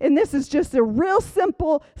Beauchamp. And this is just a real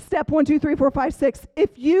simple step 1, 2, 3, 4, 5, 6.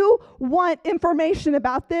 If you want information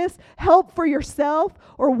about this, help for yourself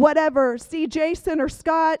or whatever, see Jason or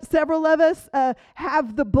Scott, several of us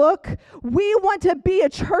have the book. We want to be a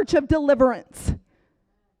church of deliverance.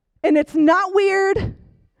 And it's not weird.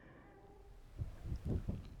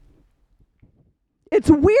 It's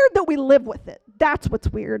weird that we live with it. That's what's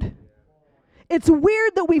weird. It's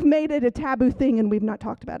weird that we've made it a taboo thing and we've not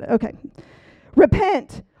talked about it. Okay.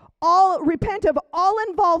 Repent of all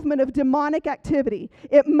involvement of demonic activity.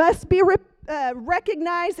 It must be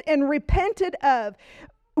recognized and repented of.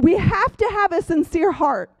 We have to have a sincere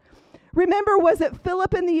heart. Remember, was it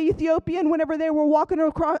Philip and the Ethiopian whenever they were walking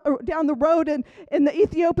across down the road and the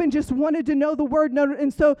Ethiopian just wanted to know the word?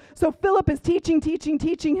 And so Philip is teaching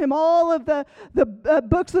him all of the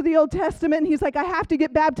books of the Old Testament. And he's like, I have to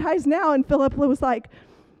get baptized now. And Philip was like,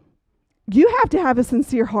 you have to have a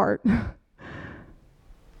sincere heart.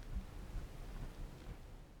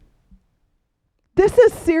 This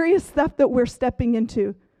is serious stuff that we're stepping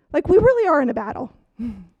into. Like, we really are in a battle.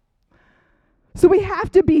 So we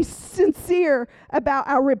have to be sincere about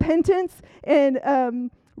our repentance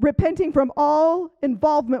and repenting from all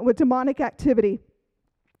involvement with demonic activity.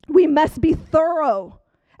 We must be thorough.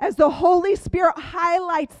 As the Holy Spirit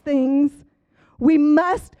highlights things, we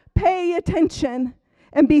must pay attention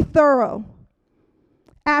and be thorough.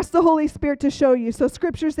 Ask the Holy Spirit to show you. So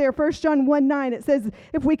scripture's there, 1 John 1:9, it says,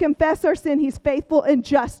 if we confess our sin, he's faithful and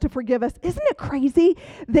just to forgive us. Isn't it crazy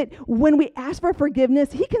that when we ask for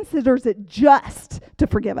forgiveness, he considers it just to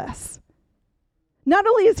forgive us? Not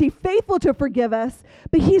only is he faithful to forgive us,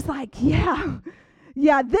 but he's like, yeah,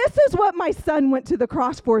 this is what my son went to the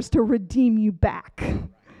cross for, is to redeem you back.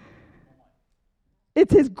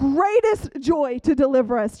 It's his greatest joy to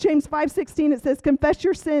deliver us. James 5:16, it says, confess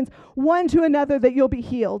your sins one to another that you'll be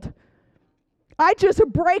healed. I just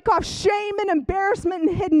break off shame and embarrassment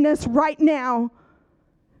and hiddenness right now.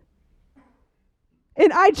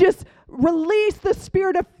 And I just release the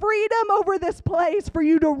spirit of freedom over this place for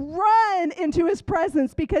you to run into his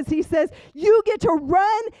presence, because he says, you get to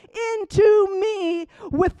run into me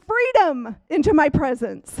with freedom into my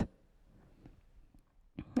presence.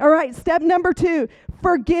 All right, step number 2,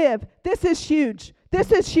 forgive. This is huge.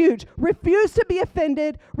 Refuse to be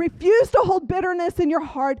offended. Refuse to hold bitterness in your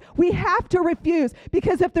heart. We have to refuse,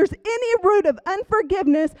 because if there's any root of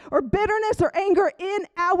unforgiveness or bitterness or anger in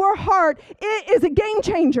our heart, it is a game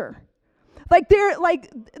changer. Like that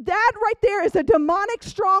right there is a demonic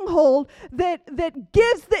stronghold that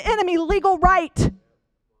gives the enemy legal right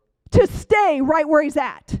to stay right where he's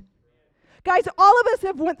at. Guys, all of us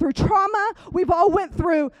have went through trauma. We've all went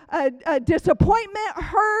through a disappointment,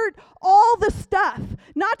 hurt, all the stuff.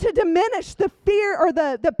 Not to diminish the fear or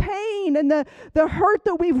the pain and the hurt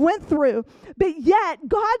that we've went through. But yet,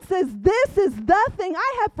 God says, this is the thing.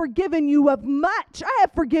 I have forgiven you of much. I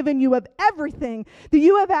have forgiven you of everything that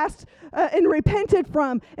you have asked and repented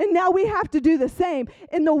from. And now we have to do the same.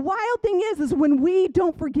 And the wild thing is when we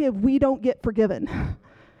don't forgive, we don't get forgiven.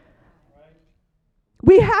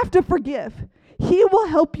 We have to forgive. He will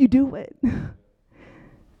help you do it. And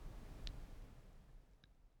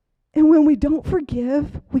when we don't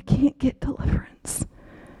forgive, we can't get deliverance.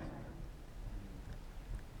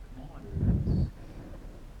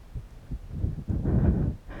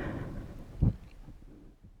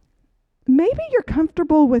 Maybe you're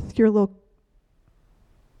comfortable with your little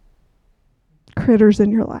critters in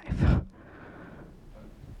your life.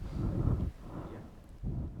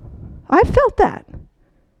 I felt that.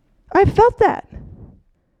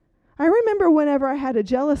 I remember whenever I had a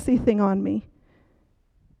jealousy thing on me,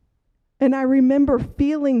 and I remember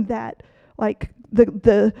feeling that, like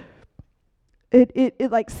it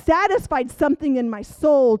like satisfied something in my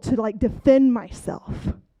soul to like defend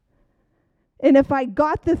myself. And if I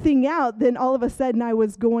got the thing out, then all of a sudden I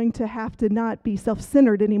was going to have to not be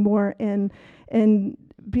self-centered anymore and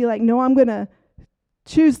be like, no, I'm going to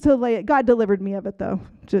choose to lay it. God delivered me of it, though,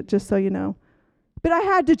 just so you know. But I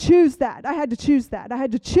had to choose that. I had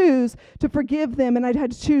to choose to forgive them, and I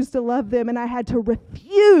had to choose to love them, and I had to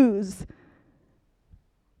refuse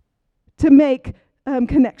to make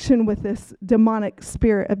connection with this demonic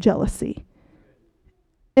spirit of jealousy.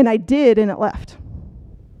 And I did, and it left.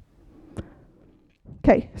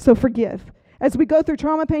 Okay, so forgive. As we go through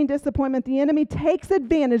trauma, pain, disappointment, the enemy takes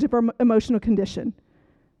advantage of our emotional condition.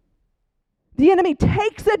 The enemy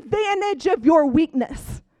takes advantage of your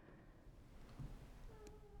weakness.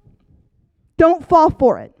 Don't fall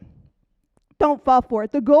for it.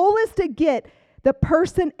 The goal is to get the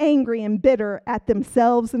person angry and bitter at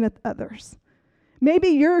themselves and at others. Maybe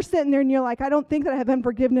you're sitting there and you're like, I don't think that I have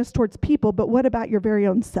unforgiveness towards people, but what about your very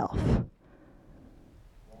own self?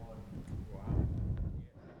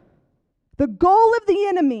 The goal of the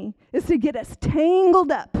enemy is to get us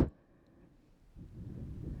tangled up.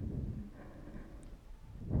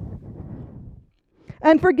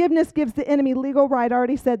 Unforgiveness gives the enemy legal right. I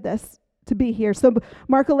already said this, to be here. So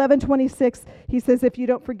Mark 11:26, he says, if you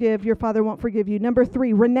don't forgive, your Father won't forgive you. Number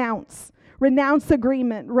 3, renounce. Renounce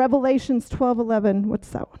agreement. Revelations 12:11. What's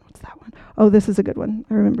that one? Oh, this is a good one.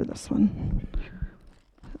 I remember this one.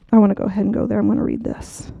 I want to go ahead and go there. I'm going to read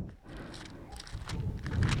this.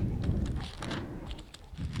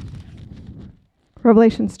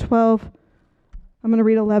 Revelations 12. I'm going to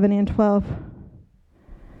read 11 and 12.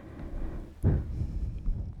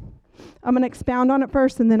 I'm going to expound on it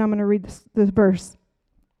first, and then I'm going to read this verse.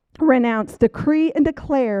 Renounce, decree, and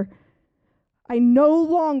declare, I no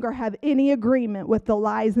longer have any agreement with the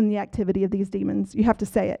lies and the activity of these demons. You have to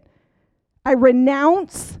say it. I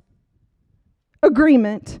renounce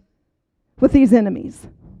agreement with these enemies.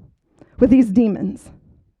 with these demons.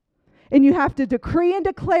 And you have to decree and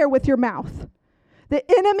declare with your mouth. The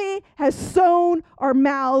enemy has sewn our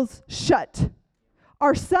mouths shut.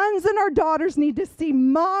 Our sons and our daughters need to see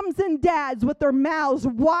moms and dads with their mouths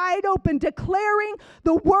wide open, declaring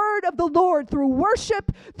the word of the Lord through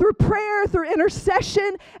worship, through prayer, through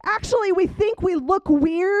intercession. Actually, we think we look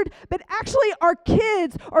weird, but actually our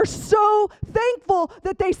kids are so thankful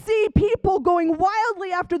that they see people going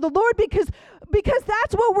wildly after the Lord because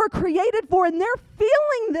that's what we're created for, and they're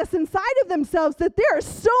feeling this inside of themselves, that there is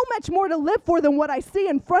so much more to live for than what I see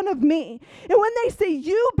in front of me. And when they see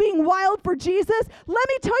you being wild for Jesus, let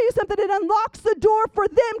me tell you something, it unlocks the door for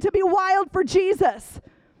them to be wild for Jesus.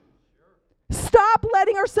 Stop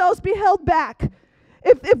letting ourselves be held back.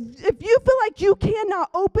 If you feel like you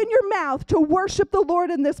cannot open your mouth to worship the Lord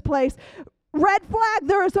in this place, red flag,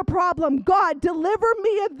 there is a problem. God, deliver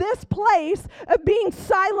me of this place of being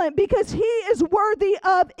silent because he is worthy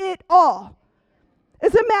of it all.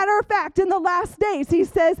 As a matter of fact, in the last days, he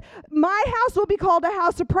says, my house will be called a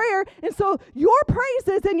house of prayer. And so your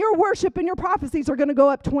praises and your worship and your prophecies are going to go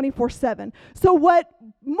up 24/7. So what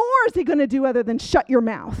more is he going to do other than shut your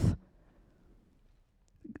mouth?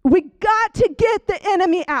 We got to get the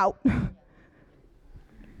enemy out.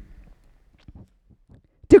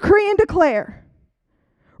 Decree and declare.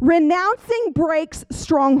 Renouncing breaks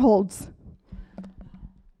strongholds.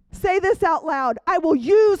 Say this out loud. I will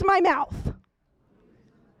use my mouth.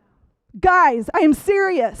 Guys, I am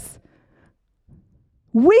serious.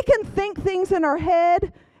 We can think things in our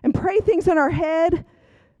head and pray things in our head.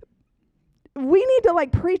 We need to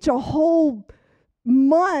preach a whole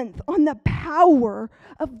month on the power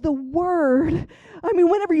of the word. I mean,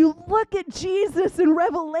 whenever you look at Jesus in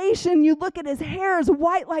Revelation, you look at his hair is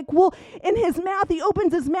white like wool. In his mouth, he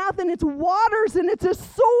opens his mouth and it's waters and it's a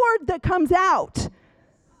sword that comes out.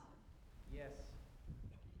 Yes.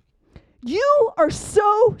 You are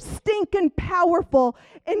so stinking powerful,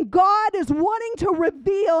 and God is wanting to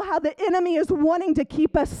reveal how the enemy is wanting to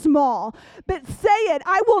keep us small. But say it,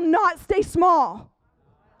 I will not stay small.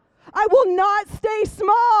 I will not stay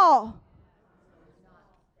small.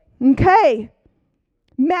 Okay.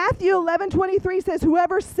 Matthew 11:23 says,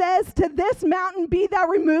 whoever says to this mountain, be thou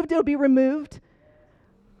removed, it'll be removed.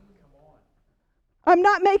 I'm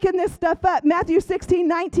not making this stuff up. Matthew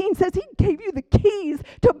 16:19 says he gave you the keys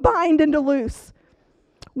to bind and to loose.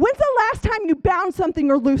 When's the last time you bound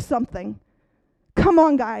something or loosed something? Come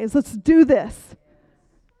on, guys, let's do this.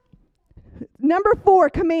 Number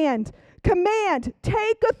 4, command. Command,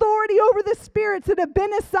 take authority over the spirits that have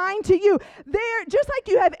been assigned to you. There, just like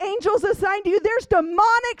you have angels assigned to you, there's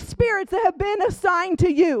demonic spirits that have been assigned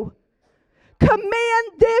to you. Command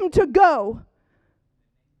them to go.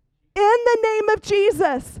 In the name of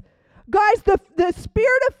Jesus. Guys, the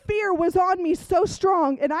spirit of fear was on me so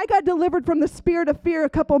strong, and I got delivered from the spirit of fear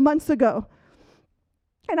a couple months ago.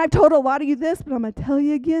 And I've told a lot of you this, but I'm going to tell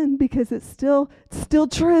you again because it's still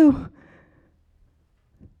true.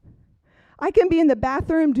 I can be in the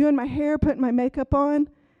bathroom doing my hair, putting my makeup on,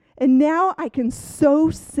 and now I can so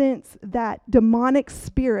sense that demonic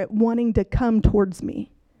spirit wanting to come towards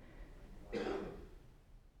me.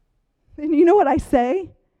 And you know what I say?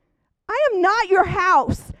 I am not your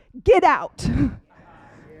house. Get out.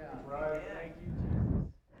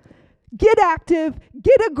 Get active,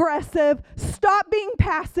 get aggressive, stop being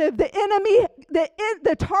passive. The enemy,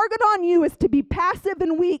 the target on you is to be passive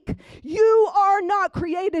and weak. You are not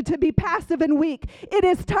created to be passive and weak. It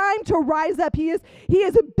is time to rise up. He is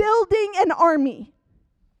building an army.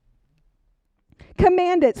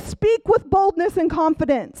 Command it. Speak with boldness and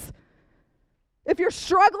confidence. If you're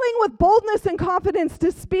struggling with boldness and confidence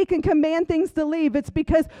to speak and command things to leave, it's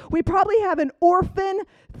because we probably have an orphan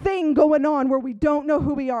thing going on where we don't know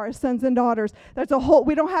who we are as sons and daughters.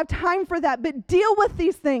 We don't have time for that, but deal with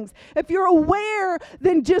these things. If you're aware,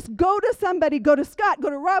 then just go to somebody, go to Scott, go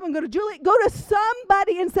to Robin, go to Julie, go to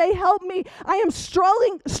somebody and say, help me. I am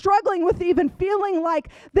struggling with even feeling like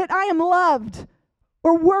that I am loved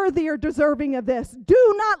or worthy or deserving of this.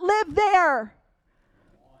 Do not live there.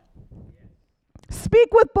 Speak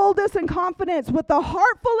with boldness and confidence. With a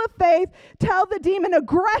heart full of faith, tell the demon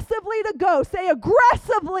aggressively to go. Say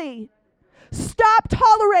aggressively. Stop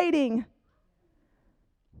tolerating.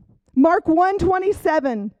 Mark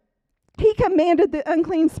 1:27. He commanded the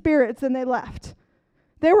unclean spirits and they left.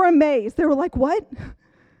 They were amazed. They were like, what?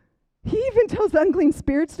 He even tells the unclean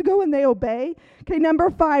spirits to go and they obey. Okay, number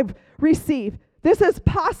 5, receive. This is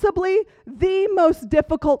possibly the most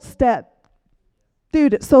difficult step.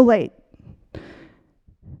 Dude, it's so late.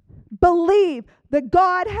 Believe. that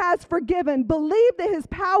God has forgiven. Believe that his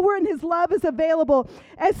power and his love is available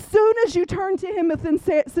as soon as you turn to him with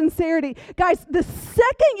sincerity. Guys, the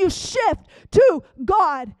second you shift to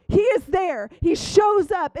God, he is there. He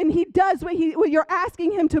shows up and he does what you're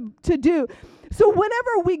asking him to do. So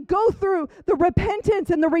whenever we go through the repentance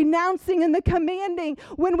and the renouncing and the commanding,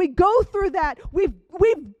 when we go through that, we've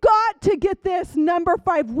got to get this, number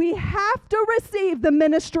 5. We have to receive the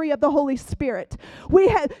ministry of the Holy Spirit. We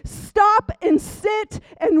stop and sit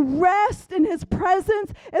and rest in his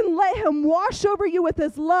presence and let him wash over you with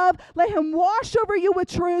his love. Let him wash over you with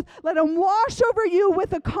truth. Let him wash over you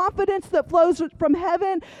with the confidence that flows from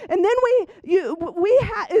heaven. And then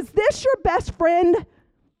is this your best friend?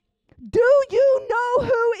 Do you know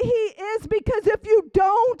who he is? Because if you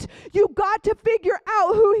don't, you got to figure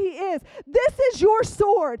out who he is. This is your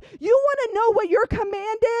sword. You want to know what your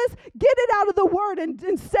command is? Get it out of the word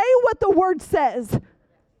and say what the word says.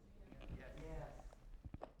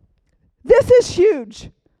 This is huge.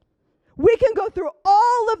 We can go through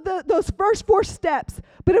all of those first 4 steps,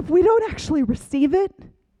 but if we don't actually receive it,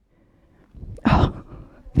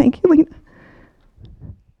 thank you, Lena.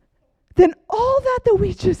 Then all that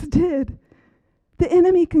we just did, the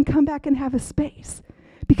enemy can come back and have a space.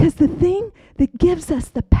 Because the thing that gives us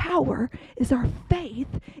the power is our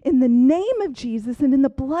faith in the name of Jesus and in the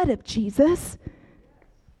blood of Jesus.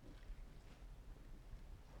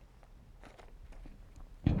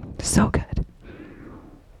 So good.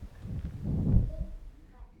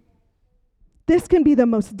 This can be the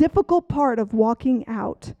most difficult part of walking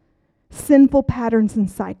out sinful patterns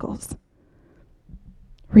and cycles.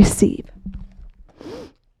 Receive.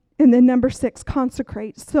 And then number 6,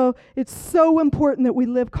 consecrate. So it's so important that we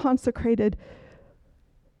live consecrated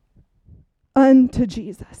unto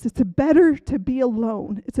Jesus. It's better to be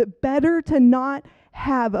alone. It's better to not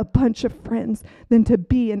have a bunch of friends than to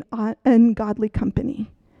be in ungodly company.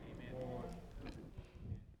 Amen.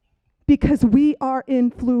 Because we are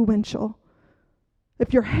influential.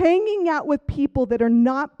 If you're hanging out with people that are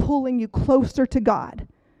not pulling you closer to God,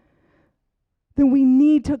 then we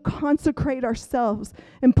need to consecrate ourselves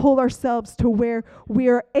and pull ourselves to where we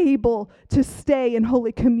are able to stay in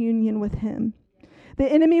holy communion with him. The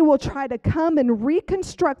enemy will try to come and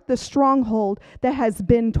reconstruct the stronghold that has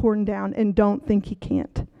been torn down, and don't think he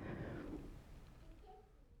can't.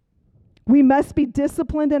 We must be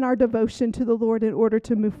disciplined in our devotion to the Lord in order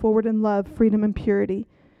to move forward in love, freedom, and purity.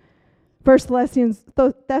 1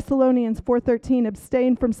 Thessalonians 4:13,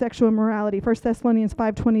 abstain from sexual immorality. 1 Thessalonians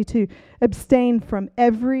 5:22, abstain from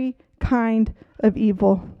every kind of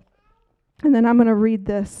evil. And then I'm going to read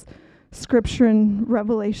this scripture in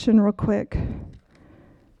Revelation real quick.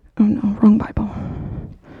 Oh no, wrong Bible.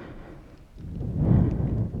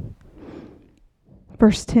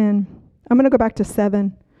 Verse 10. I'm going to go back to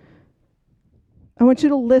 7. I want you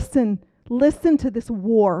to listen to this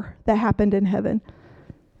war that happened in heaven.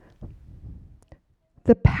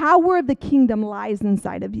 The power of the kingdom lies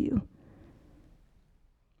inside of you.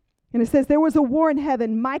 And it says, there was a war in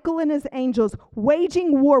heaven, Michael and his angels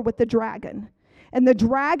waging war with the dragon. And the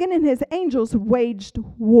dragon and his angels waged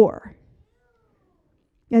war.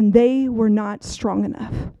 And they were not strong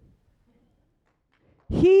enough.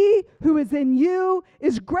 He who is in you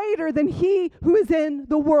is greater than he who is in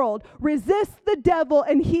the world. Resist the devil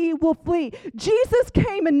and he will flee. Jesus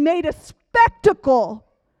came and made a spectacle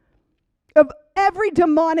of every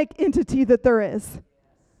demonic entity that there is.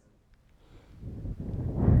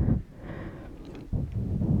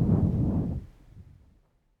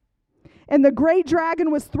 And the great dragon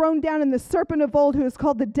was thrown down, and the serpent of old, who is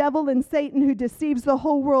called the devil and Satan, who deceives the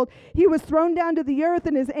whole world. He was thrown down to the earth,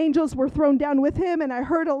 and his angels were thrown down with him. And I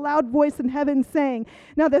heard a loud voice in heaven saying,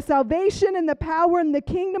 now the salvation and the power and the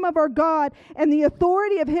kingdom of our God and the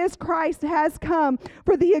authority of his Christ has come.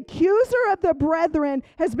 For the accuser of the brethren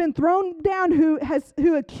has been thrown down, who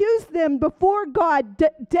accused them before God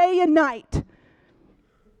day and night.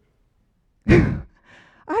 I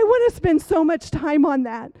want to spend so much time on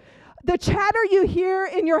that. The chatter you hear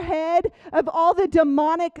in your head of all the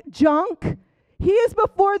demonic junk, he is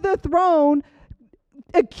before the throne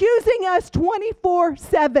accusing us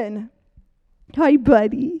 24/7. Hi,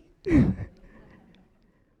 buddy.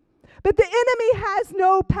 But the enemy has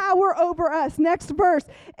no power over us. Next verse.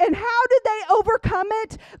 And how did they overcome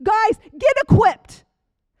it? Guys, get equipped.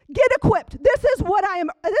 Get equipped. This is what I am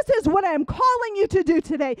calling you to do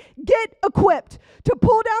today. Get equipped to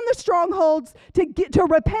pull down the strongholds, to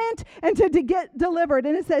repent, and to get delivered.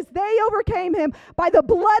 And it says they overcame him by the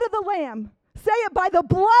blood of the Lamb. Say it, by the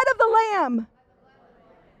blood of the Lamb.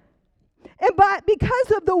 And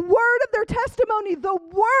because of the word of their testimony, the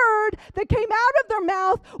word that came out of their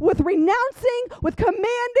mouth, with renouncing, with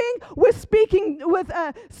commanding, with speaking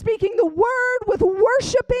the word, with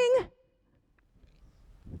worshiping.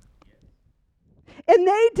 And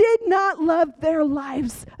they did not love their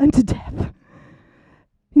lives unto death.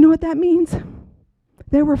 You know what that means?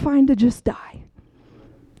 They were fine to just die.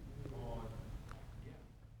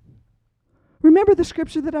 Remember the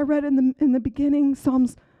scripture that I read in the beginning,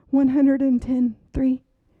 Psalms 110:3.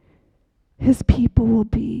 His people will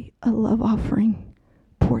be a love offering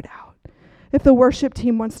poured out. If the worship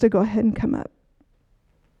team wants to go ahead and come up.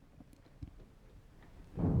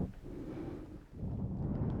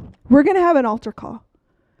 We're going to have an altar call.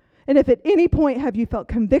 And if at any point have you felt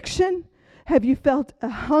conviction, have you felt a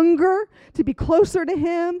hunger to be closer to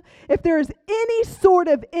him? If there is any sort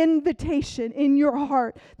of invitation in your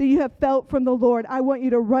heart that you have felt from the Lord, I want you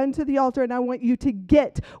to run to the altar and I want you to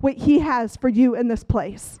get what he has for you in this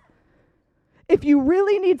place. If you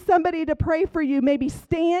really need somebody to pray for you, maybe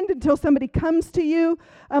stand until somebody comes to you.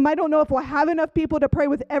 I don't know if we'll have enough people to pray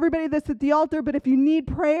with everybody that's at the altar, but if you need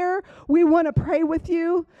prayer, we want to pray with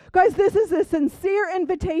you. Guys, this is a sincere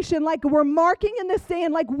invitation, like we're marking in the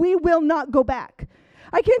sand, like we will not go back.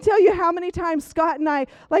 I can't tell you how many times Scott and I,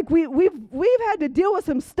 like we've had to deal with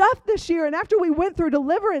some stuff this year, and after we went through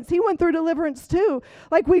deliverance, he went through deliverance too.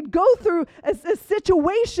 Like we'd go through a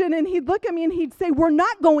situation, and he'd look at me and he'd say, "We're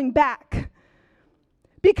not going back."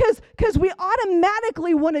 Because we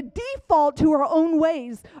automatically want to default to our own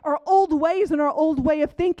ways, our old ways and our old way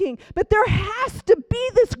of thinking. But there has to be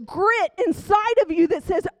this grit inside of you that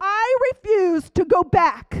says, I refuse to go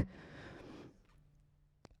back.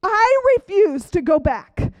 I refuse to go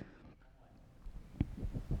back.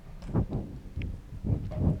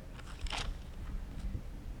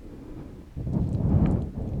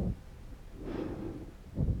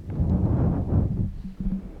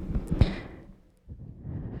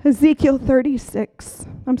 Ezekiel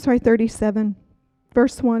 37,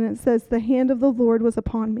 verse 1, it says, "The hand of the Lord was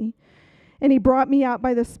upon me, and he brought me out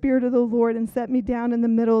by the Spirit of the Lord and set me down in the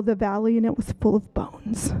middle of the valley, and it was full of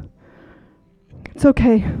bones." It's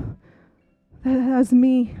okay. That's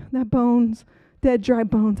me, that bones, dead, dry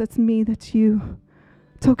bones, that's me, that's you.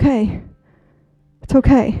 It's okay. It's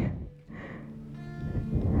okay.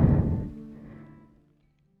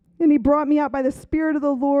 And he brought me out by the Spirit of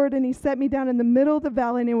the Lord, and he set me down in the middle of the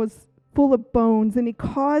valley, and it was full of bones. And he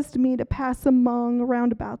caused me to pass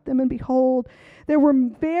around about them. And behold, there were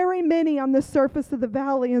very many on the surface of the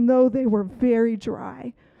valley, and though they were very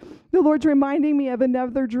dry. The Lord's reminding me of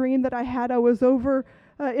another dream that I had. I was over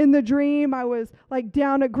in the dream. I was like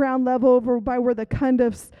down at ground level over by where the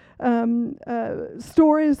Cundiff's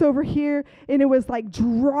store is over here, and it was like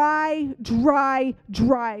dry,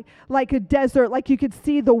 like a desert. Like you could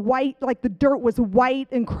see the white, like the dirt was white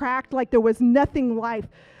and cracked, like there was no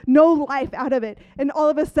life out of it. And all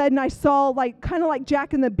of a sudden I saw, like kind of like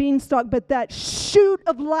Jack and the Beanstalk, but that shoot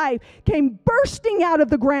of life came bursting out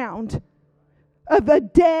of the ground of a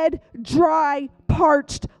dead, dry,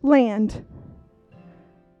 parched land.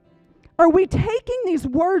 Are we taking these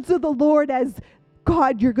words of the Lord as,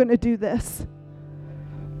 God, you're going to do this?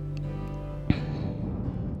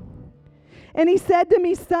 And he said to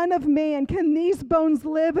me, "Son of man, can these bones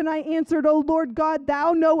live?" And I answered, "O Lord God,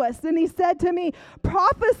 thou knowest." And he said to me,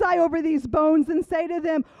 "Prophesy over these bones and say to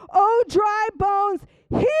them, O dry bones,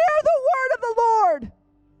 hear the word of the Lord.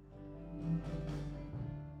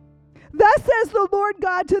 Thus says the Lord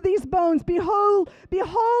God to these bones, behold,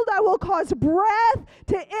 I will cause breath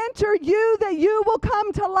to enter you, that you will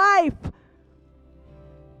come to life."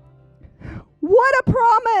 What a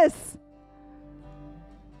promise.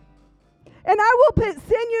 "And I will put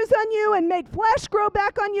sinews on you and make flesh grow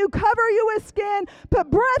back on you, cover you with skin,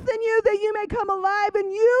 put breath in you that you may come alive,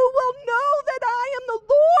 and you will know that I am the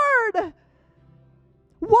Lord."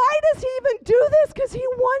 Why does he even do this? Because he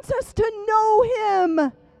wants us to know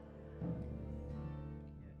him.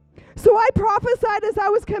 So I prophesied as I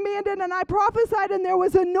was commanded, and I prophesied, and there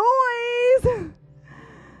was a noise.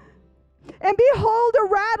 And behold, a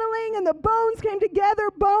rattling, and the bones came together,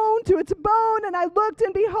 bone to its bone. And I looked,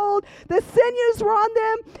 and behold, the sinews were on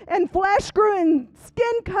them, and flesh grew, and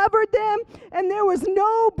skin covered them, and there was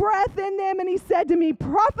no breath in them. And he said to me,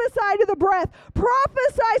 "Prophesy to the breath,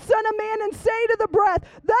 prophesy, son of man, and say to the breath,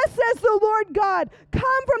 thus says the Lord God,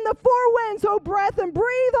 come from the four winds, O breath, and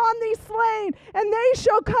breathe on these slain, and they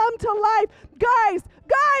shall come to life." Guys,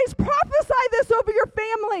 prophesy this over your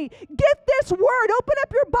family. Get this word. Open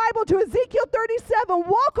up your Bible to Ezekiel 37.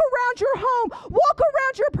 Walk around your home. Walk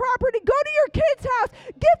around your property. Go to your kid's house.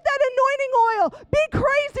 Get that anointing oil. Be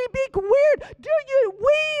crazy. Be weird. We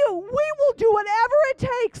will Do whatever it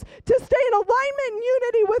takes to stay in alignment and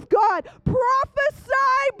unity with God.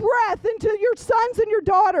 Prophesy breath into your sons and your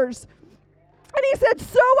daughters. And he said,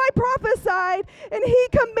 so I prophesied, and he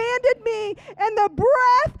commanded me, and the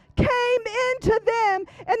breath came into them,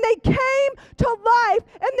 and they came to life,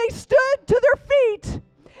 and they stood to their feet,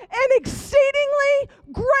 an exceedingly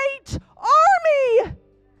great army.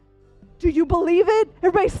 Do you believe it?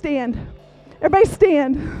 Everybody stand. Everybody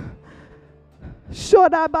stand.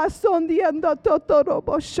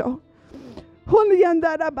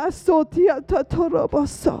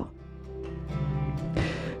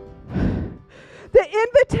 The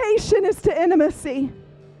invitation is to intimacy.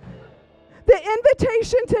 The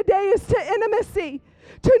invitation today is to intimacy,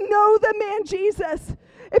 to know the man Jesus.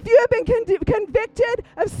 If you have been convicted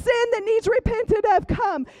of sin that needs repented of,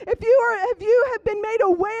 come. If you have been made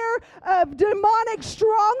aware of demonic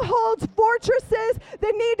strongholds, fortresses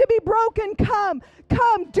that need to be broken, come.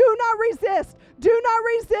 Come. Do not resist. Do not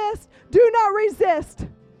resist. Do not resist.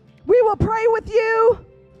 We will pray with you.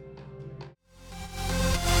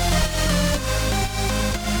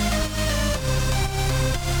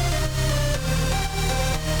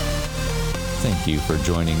 Thank you for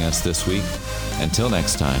joining us this week. Until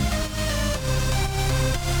next time.